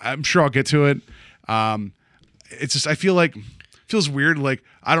 I'm sure I'll get to it. It's just, I feel like, feels weird. Like,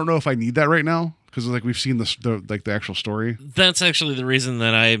 I don't know if I need that right now. Because like we've seen the actual story. That's actually the reason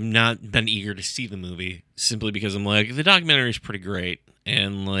that I've not been eager to see the movie, simply because I'm like, the documentary is pretty great,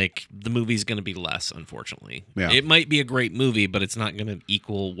 and like the movie's going to be less, unfortunately. Yeah. It might be a great movie, but it's not going to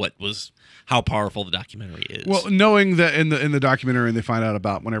equal how powerful the documentary is. Well, knowing that in the documentary, and they find out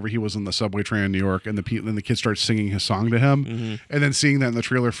about whenever he was on the subway train in New York, and the kid starts singing his song to him, and then seeing that in the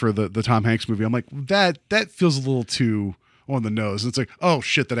trailer for the Tom Hanks movie, I'm like, that feels a little too on the nose. It's like, oh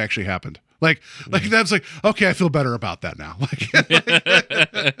shit, that actually happened. Like that's like, okay, I feel better about that now.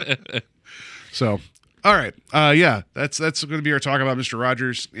 So, all right. Yeah, that's going to be our talk about Mr.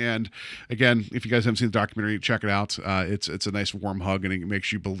 Rogers. And again, if you guys haven't seen the documentary, check it out. It's a nice warm hug, and it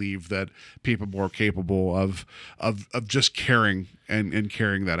makes you believe that people are capable of just caring and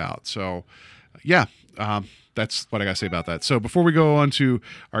carrying that out. So, yeah. That's what I got to say about that. So before we go on to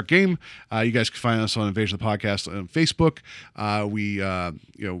our game, you guys can find us on Invasion of the Podcast on Facebook. We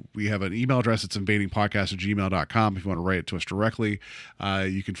have an email address. It's invadingpodcast@gmail.com if you want to write it to us directly.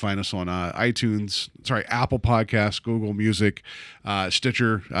 You can find us on Apple Podcasts, Google Music,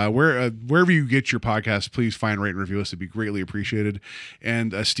 Stitcher, wherever you get your podcasts. Please find, rate, and review us. It'd be greatly appreciated.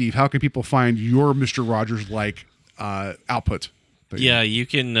 And Steve, how can people find your Mr. Rogers-like output? Yeah, you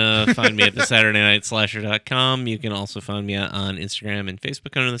can find me at thesaturdaynightslasher.com. You can also find me on Instagram and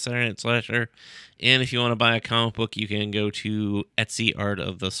Facebook under the Saturday Night Slasher. And if you want to buy a comic book, you can go to Etsy Art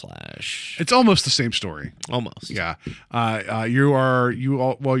of the Slash. It's almost the same story. Almost. Yeah. Your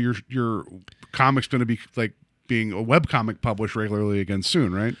comic's going to be like being a webcomic published regularly again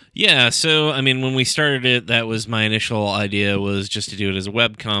soon, right? Yeah, so I mean, when we started it, that was my initial idea, was just to do it as a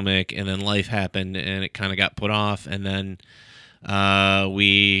webcomic, and then life happened and it kind of got put off, and then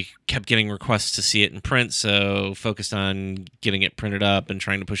we kept getting requests to see it in print, so focused on getting it printed up and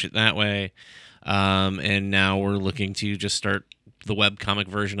trying to push it that way. And now we're looking to just start the webcomic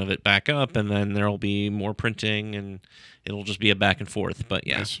version of it back up, and then there'll be more printing, and it'll just be a back and forth. But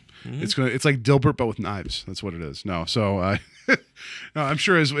yeah, nice. It's like Dilbert but with knives. That's what it is. No, so no, I'm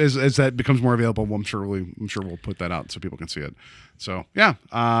sure as that becomes more available, I'm sure we'll put that out so people can see it. So yeah,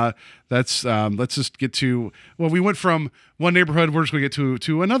 that's let's just get to, well, we went from one neighborhood, we're just gonna get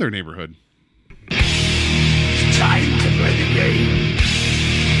to another neighborhood. It's time to play the game.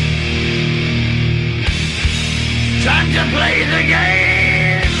 Time to play the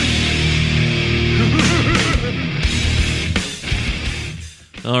game.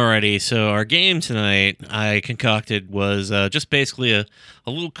 Alrighty, so our game tonight I concocted was just basically a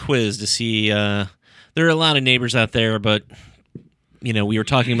little quiz to see. There are a lot of neighbors out there, but we were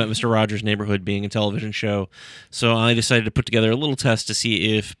talking about Mr. Rogers' Neighborhood being a television show, so I decided to put together a little test to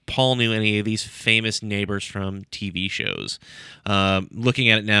see if Paul knew any of these famous neighbors from TV shows. Looking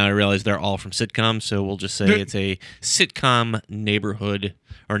at it now, I realize they're all from sitcoms, so we'll just say it's a sitcom neighborhood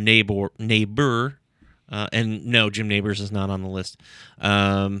or neighbor. And no, Jim Neighbors is not on the list.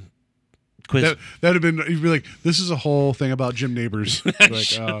 Quiz. That'd have been, you'd be like, this is a whole thing about Jim Neighbors.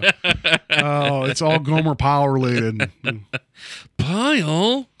 Like, oh, it's all Gomer Pyle related.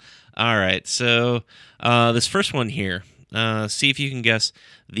 Pyle? All right, so this first one here, see if you can guess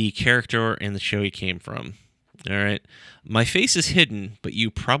the character and the show he came from. All right. My face is hidden, but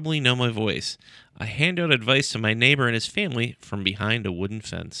you probably know my voice. I hand out advice to my neighbor and his family from behind a wooden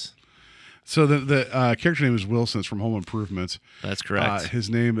fence. So the character name is Wilson. It's from Home Improvement. That's correct. His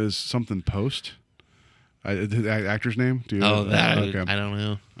name is something Post. The actor's name? Do you know? Okay. I don't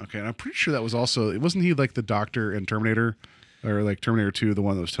know. Okay, and I'm pretty sure that was also, wasn't he like the doctor in Terminator, or like Terminator 2, the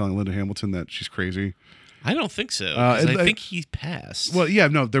one that was telling Linda Hamilton that she's crazy? I don't think so. I think he passed. Well, yeah,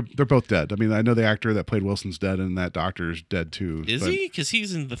 no, they're both dead. I mean, I know the actor that played Wilson's dead, and that doctor's dead too. Is he? Because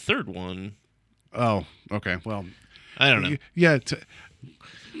he's in the third one. Oh, okay. Well, I don't know. Yeah.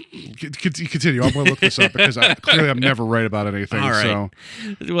 Continue. I'm going to look this up because clearly I'm never right about anything. All right. So.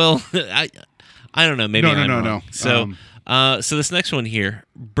 Well, I don't know. Maybe No. So, so this next one here: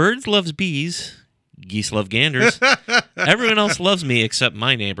 birds loves bees, geese love ganders. Everyone else loves me except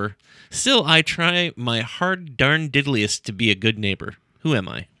my neighbor. Still, I try my hard darn diddliest to be a good neighbor. Who am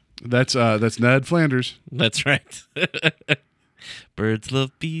I? That's Ned Flanders. That's right. Birds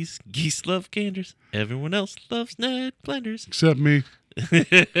love bees, geese love ganders. Everyone else loves Ned Flanders except me.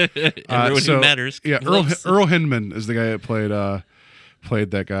 Everyone who matters. Yeah, Earl Hindman is the guy that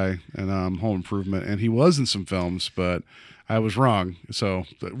played that guy in Home Improvement, and he was in some films, but I was wrong. So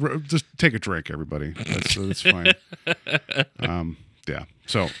just take a drink, everybody. That's fine. Yeah.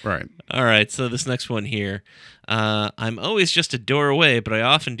 So all right. So this next one here, I'm always just a door away, but I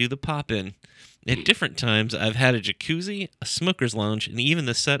often do the pop in. At different times, I've had a jacuzzi, a smoker's lounge, and even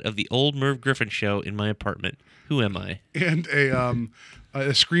the set of the old Merv Griffin show in my apartment. Who am I? And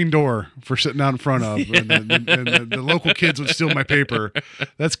a screen door for sitting out in front of, and the local kids would steal my paper.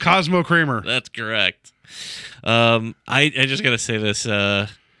 That's Cosmo Kramer. That's correct. I just gotta say this. I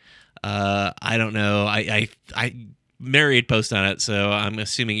don't know. I married post on it, so I'm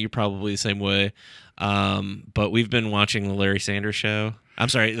assuming you're probably the same way. But we've been watching the Larry Sanders Show. I'm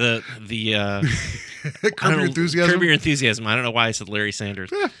sorry, the Curb Your Enthusiasm. Curb Your Enthusiasm. I don't know why I said Larry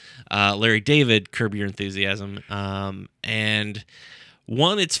Sanders. Larry David, Curb Your Enthusiasm. And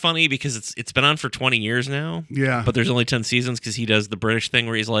one, it's funny because it's been on for 20 years now. Yeah. But there's only 10 seasons because he does the British thing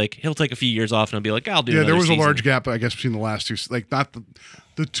where he's like, he'll take a few years off and he'll be like, I'll do another there was season. a large gap, I guess, between the last two. Like, not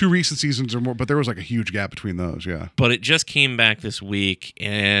the two recent seasons or more, but there was like a huge gap between those, yeah. But it just came back this week,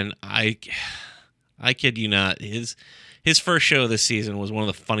 and I kid you not, his first show this season was one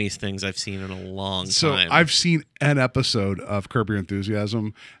of the funniest things I've seen in a long time. So I've seen an episode of Curb Your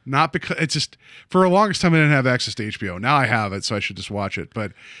Enthusiasm, not because it's just, for the longest time I didn't have access to HBO. Now I have it, so I should just watch it.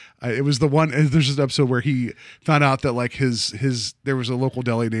 But it was the one, there's an episode where he found out that like his there was a local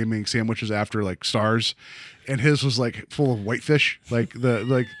deli naming sandwiches after like stars, and his was like full of whitefish, like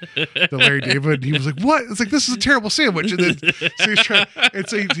the Larry David. He was like, "What?" It's like, this is a terrible sandwich. And then so he's trying, and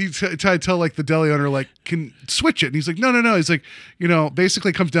so he tried to tell like the deli owner like, can switch it. And he's like, no. He's like, basically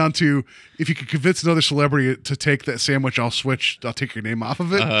it comes down to, if you could convince another celebrity to take that sandwich, I'll take your name off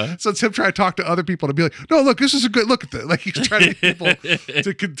of it. Uh-huh. So it's him trying to talk to other people to be like, no, look, this is a good look at that. Like he's trying to get people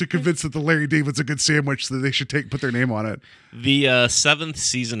to convince that the Larry David's a good sandwich, so that they should put their name on it. The 7th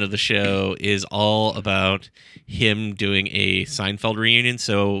season of the show is all about him doing a Seinfeld reunion.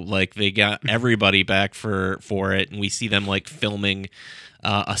 So like they got everybody back for it, and we see them like filming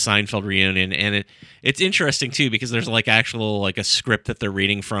a Seinfeld reunion, and it's interesting too because there's like actual like a script that they're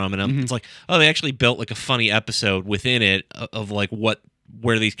reading from, and it's like, oh, they actually built like a funny episode within it of like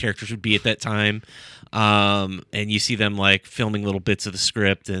where these characters would be at that time. And you see them like filming little bits of the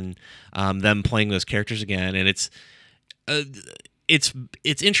script and them playing those characters again, and it's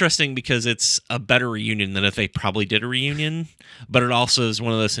interesting because it's a better reunion than if they probably did a reunion, but it also is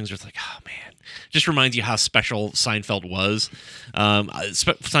one of those things where it's like, oh man, just reminds you how special Seinfeld was.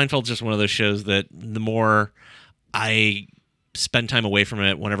 Seinfeld's just one of those shows that the more I spend time away from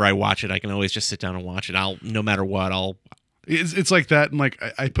it, whenever I watch it, I can always just sit down and watch it. No matter what, It's like that, and like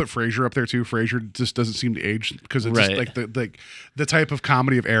I put Frasier up there too. Frasier just doesn't seem to age because it's just like the type of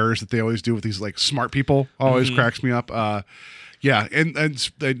comedy of errors that they always do with these like smart people always cracks me up. Yeah, and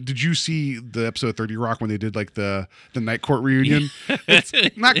did you see the episode of 30 Rock when they did like the night court reunion? It's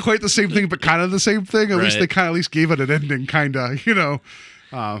not quite the same thing, but kind of the same thing. At least they kind of at least gave it an ending, kind of, you know.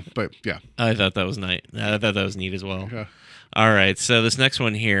 But yeah, I thought that was neat. I thought that was neat as well. Yeah. All right, so this next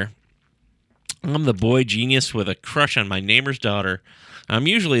one here. I'm the boy genius with a crush on my neighbor's daughter. I'm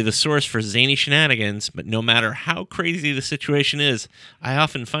usually the source for zany shenanigans, but no matter how crazy the situation is, I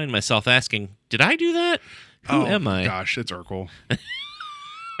often find myself asking, did I do that? Who am I? Gosh, it's Urkel.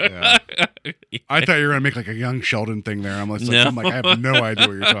 Yeah. I thought you were going to make like a young Sheldon thing there. I'm like, I have no idea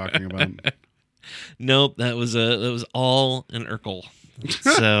what you're talking about. Nope, that was all an Urkel.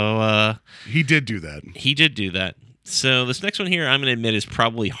 So he did do that. He did do that. So this next one here, I'm going to admit, is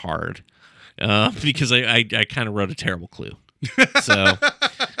probably hard because I kind of wrote a terrible clue. So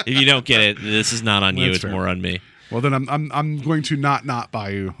if you don't get it, this is not on you. It's more on me. Well, then I'm going to not buy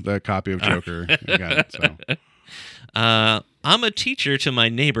you the copy of Joker again. So. I'm a teacher to my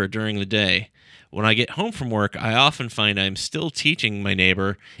neighbor during the day. When I get home from work, I often find I'm still teaching my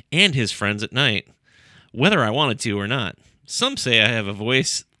neighbor and his friends at night, whether I wanted to or not. Some say I have a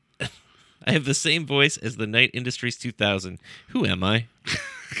voice. I have the same voice as the Night Industries 2000. Who am I?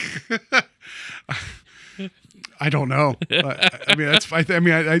 I don't know. I mean,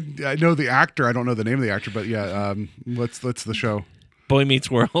 I know the actor. I don't know the name of the actor, but yeah. What's the show? Boy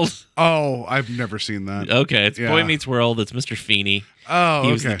Meets World. Oh, I've never seen that. Okay, it's Boy Meets World. It's Mr. Feeney. Oh,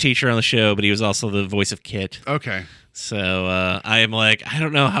 he was the teacher on the show, but he was also the voice of Kit. Okay. So I am like, I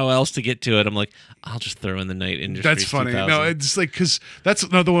don't know how else to get to it. I'm like, I'll just throw in the Night Industries. That's funny. 2000. No, it's like because that's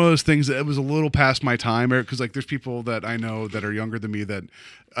another one of those things that was a little past my time. Because like there's people that I know that are younger than me that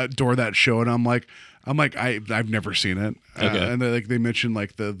adore that show, and I'm like I've never seen it. Okay. And they mentioned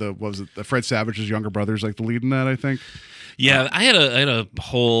like the what was it, the Fred Savage's younger brother's like the lead in that, I think. Yeah, I had a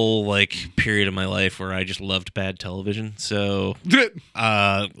whole like period of my life where I just loved bad television. So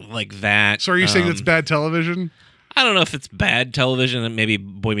like that. So are you saying it's bad television? I don't know if it's bad television, and maybe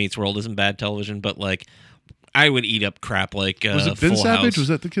Boy Meets World isn't bad television, but like I would eat up crap like was it Ben Full Savage? House. Was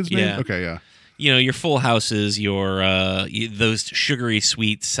that the kid's name? Yeah. Okay, yeah. You know, your Full Houses, your those sugary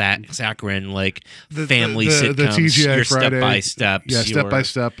sweet saccharine like family sitcoms, the TGI your Friday. Step by Steps, Yeah, Step by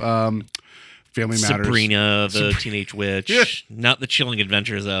Step. Family Matters. Sabrina, the Teenage Witch, not the Chilling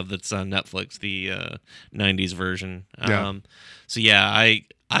Adventures of that's on Netflix, the 90s version. Yeah. So yeah, I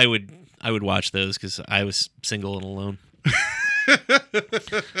would watch those because I was single and alone.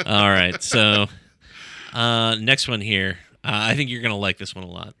 All right, so next one here. I think you're gonna like this one a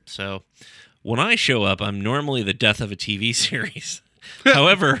lot. So when I show up, I'm normally the death of a TV series.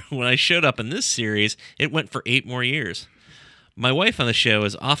 However, when I showed up in this series, it went for 8 more years. My wife on the show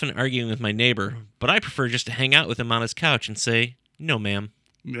is often arguing with my neighbor, but I prefer just to hang out with him on his couch and say, "No, ma'am."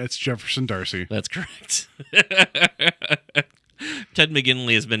 That's Jefferson Darcy. That's correct. Ted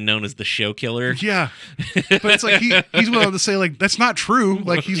McGinley has been known as the show killer. Yeah, but it's like he's willing to say like that's not true.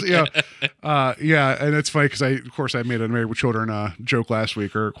 Like he's yeah, and it's funny because I made a Married with Children joke last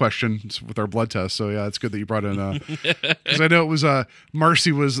week or question with our blood test. So yeah, it's good that you brought in because I know it was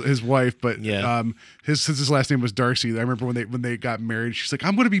Marcy was his wife, but his last name was Darcy. I remember when they got married, she's like,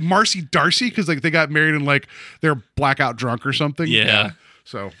 I'm going to be Marcy Darcy because like they got married and like they're blackout drunk or something. Yeah.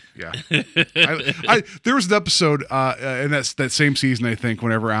 So yeah, there was an episode in that same season, I think,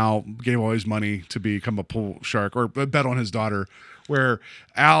 whenever Al gave all his money to become a pool shark or bet on his daughter, where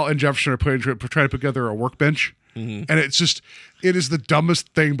Al and Jefferson are trying to put together a workbench, and it is the dumbest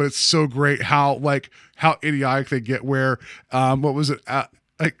thing, but it's so great how idiotic they get. Where what was it?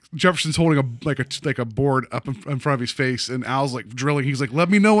 Like Jefferson's holding a board up in front of his face, and Al's like drilling. He's like, "Let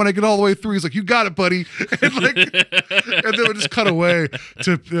me know when I get all the way through." He's like, "You got it, buddy." And then it just cut away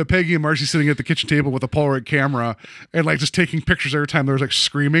to Peggy and Marcy sitting at the kitchen table with a Polaroid camera and like just taking pictures every time there was like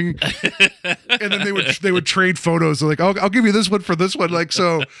screaming. And then they would trade photos. They're like, I'll give you this one for this one. Like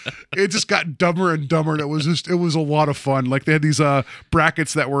so, it just got dumber and dumber, and it was a lot of fun. Like they had these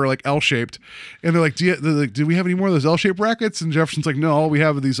brackets that were like L shaped, and they're like, "Do we have any more of those L shaped brackets?" And Jefferson's like, "No, all we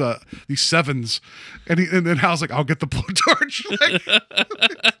have these sevens," and then Hal's like, "I'll get the blowtorch."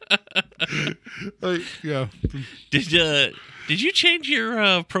 Yeah. Did you change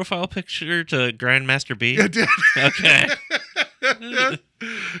your profile picture to Grandmaster B? I did. Okay.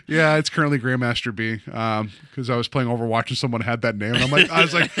 Yeah, it's currently Grandmaster B. Because I was playing Overwatch and someone had that name, and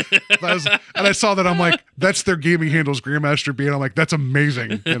and I saw that, I'm like, that's their gaming handles, Grandmaster B, and I'm like, that's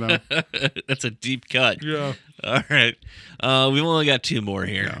amazing. You know, that's a deep cut. Yeah. All right. We've only got 2 more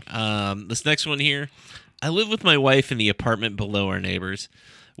here. Yeah. This next one here. I live with my wife in the apartment below our neighbors.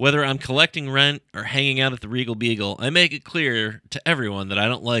 Whether I'm collecting rent or hanging out at the Regal Beagle, I make it clear to everyone that I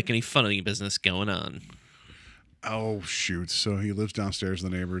don't like any funny business going on. Oh shoot! So he lives downstairs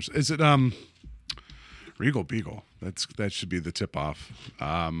with the neighbors. Is it Regal Beagle? That should be the tip off.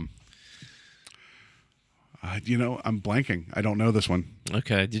 I'm blanking. I don't know this one.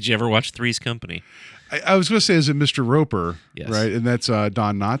 Okay. Did you ever watch Three's Company? I was going to say, is it Mr. Roper? Yes. Right, and that's Don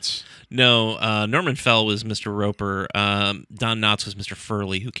Knotts. No, Norman Fell was Mr. Roper. Don Knotts was Mr.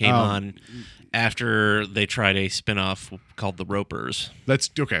 Furley, who came on after they tried a spinoff called The Ropers.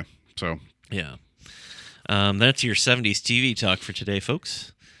 That's okay. So yeah. That's your 70s TV talk for today,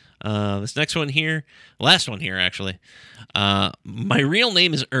 folks. This next one here, last one here, actually. My real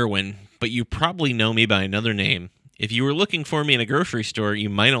name is Erwin, but you probably know me by another name. If you were looking for me in a grocery store, you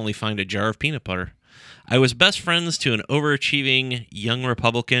might only find a jar of peanut butter. I was best friends to an overachieving young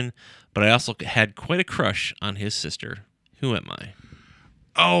Republican, but I also had quite a crush on his sister. Who am I?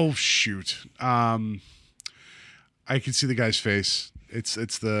 Oh shoot! I can see the guy's face. It's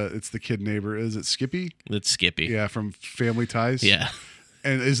the kid neighbor. Is it Skippy? It's Skippy. Yeah, from Family Ties. Yeah.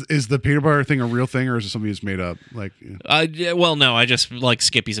 And is the peanut butter thing a real thing, or is it something who's made up? Like, well, no, I just like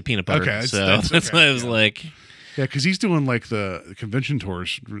Skippy's a peanut butter. Okay, so that's why I was like, yeah, because he's doing like the convention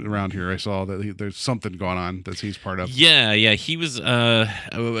tours around here. I saw that there's something going on that he's part of. Yeah, he was.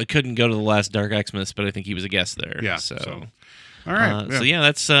 I couldn't go to the last Dark Xmas, but I think he was a guest there. Yeah. So. All right. So yeah,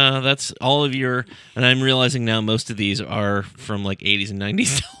 that's all of your. And I'm realizing now most of these are from like 80s and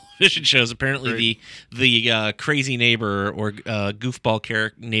 90s television shows. Apparently, the crazy neighbor or goofball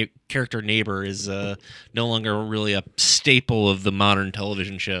character neighbor is no longer really a staple of the modern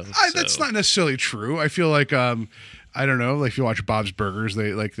television show. That's not necessarily true. I feel like I don't know. Like if you watch Bob's Burgers,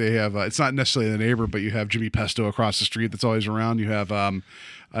 they have. It's not necessarily the neighbor, but you have Jimmy Pesto across the street that's always around. You have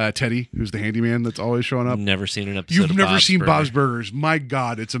Teddy, who's the handyman that's always showing up. Never seen an episode. You've of never Bob's seen Burger. Bob's Burgers? My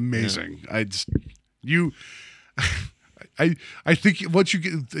God, it's amazing. Yeah. I think once you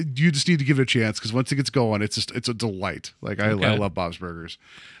just need to give it a chance, because once it gets going, it's a delight. Like I love Bob's Burgers.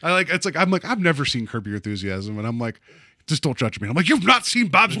 I've never seen Curb Your Enthusiasm, and I'm like, just don't judge me. I'm like, you've not seen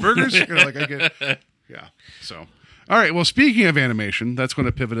Bob's Burgers? Yeah. So. All right. Well, speaking of animation, that's going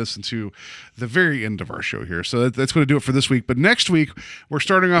to pivot us into the very end of our show here. So that's going to do it for this week. But next week, we're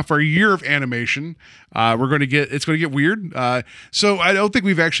starting off our year of animation. It's going to get weird. So I don't think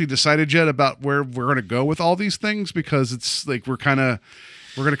we've actually decided yet about where we're going to go with all these things, because it's like we're going to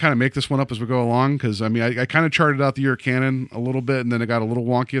kind of make this one up as we go along. Because I mean, I kind of charted out the year of canon a little bit, and then it got a little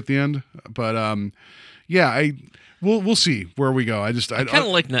wonky at the end. But we'll see where we go. I kind of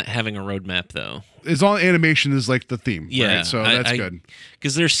like not having a roadmap though. As long animation is like the theme, yeah. Right? So that's good.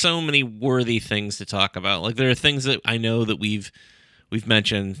 Because there's so many worthy things to talk about. Like there are things that I know that we've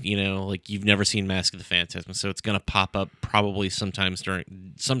mentioned. Like you've never seen Mask of the Phantasm, so it's going to pop up probably sometime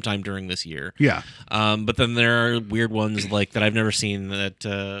during this year. Yeah. But then there are weird ones like that I've never seen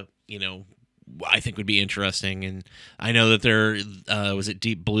that I think would be interesting. And I know that there was it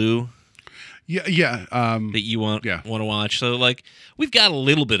Deep Blue. Yeah. That you want to watch. So like we've got a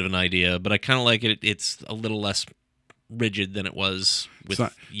little bit of an idea, but I kind of like it. It's a little less rigid than it was with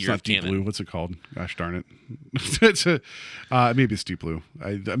it's not Deep Blue. What's it called? Gosh darn it! It's maybe it's Deep Blue.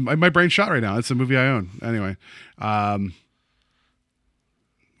 My brain's shot right now. It's a movie I own. Anyway, I'm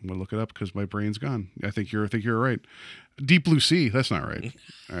gonna look it up because my brain's gone. I think you're right. Deep Blue Sea. That's not right.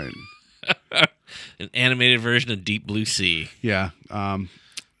 All right. An animated version of Deep Blue Sea. Yeah.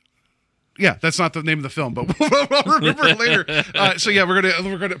 Yeah, that's not the name of the film, but we'll remember it later. So yeah, we're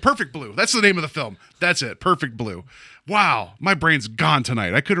gonna Perfect Blue. That's the name of the film. That's it, Perfect Blue. Wow, my brain's gone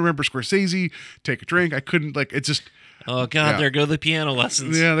tonight. I couldn't remember Scorsese. Take a drink. I couldn't it's just. Oh God, there go the piano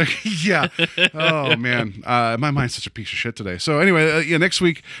lessons. Yeah, yeah. Oh man, my mind's such a piece of shit today. So anyway, next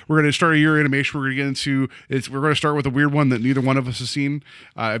week we're going to start a year animation. We're going to get into it. We're going to start with a weird one that neither one of us has seen.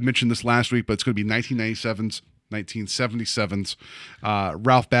 I've mentioned this last week, but it's going to be 1977's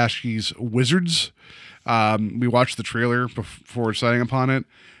Ralph Bakshi's Wizards. We watched the trailer before deciding upon it.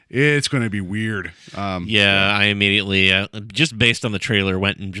 It's going to be weird. I immediately, just based on the trailer,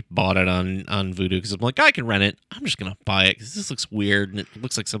 went and just bought it on Vudu because I'm like, I can rent it. I'm just going to buy it because this looks weird and it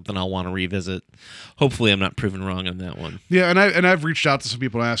looks like something I'll want to revisit. Hopefully I'm not proven wrong on that one. Yeah, and I've reached out to some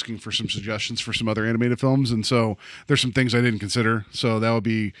people asking for some suggestions for some other animated films, and so there's some things I didn't consider. So that would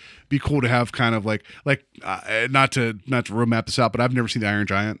be cool to have kind of like not to roadmap this out, but I've never seen The Iron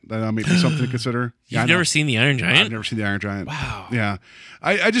Giant. That may be something to consider. You've never seen The Iron Giant? I've never seen The Iron Giant. Wow. Yeah.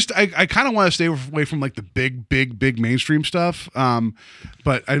 I kind of want to stay away from like the big mainstream stuff.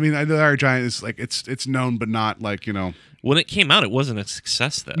 But I mean, I know The Iron Giant is like it's known, but not like When it came out, it wasn't a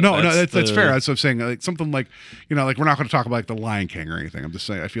success, though. No, that's fair. That's what I'm saying. Like something like, like we're not going to talk about like the Lion King or anything. I'm just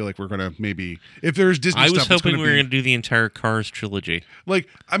saying I feel like we're going to maybe if there's Disney. I stuff, was hoping we were going to to do the entire Cars trilogy. Like,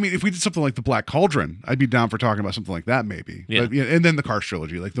 I mean, if we did something like the Black Cauldron, I'd be down for talking about something like that maybe. Yeah. But, and then the Cars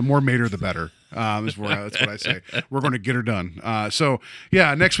trilogy. Like the more Mater, the better. That's what I say. We're going to get her done. So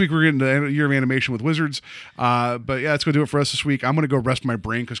yeah, next week we're getting the Year of Animation with Wizards. But yeah, that's going to do it for us this week. I'm going to go rest my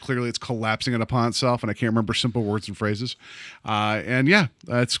brain because clearly it's collapsing it upon itself, and I can't remember simple words and phrases. And yeah,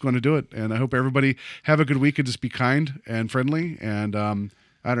 that's going to do it. And I hope everybody have a good week and just be kind and friendly. And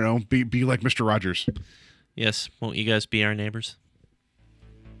I don't know, be like Mr. Rogers. Yes, won't you guys be our neighbors?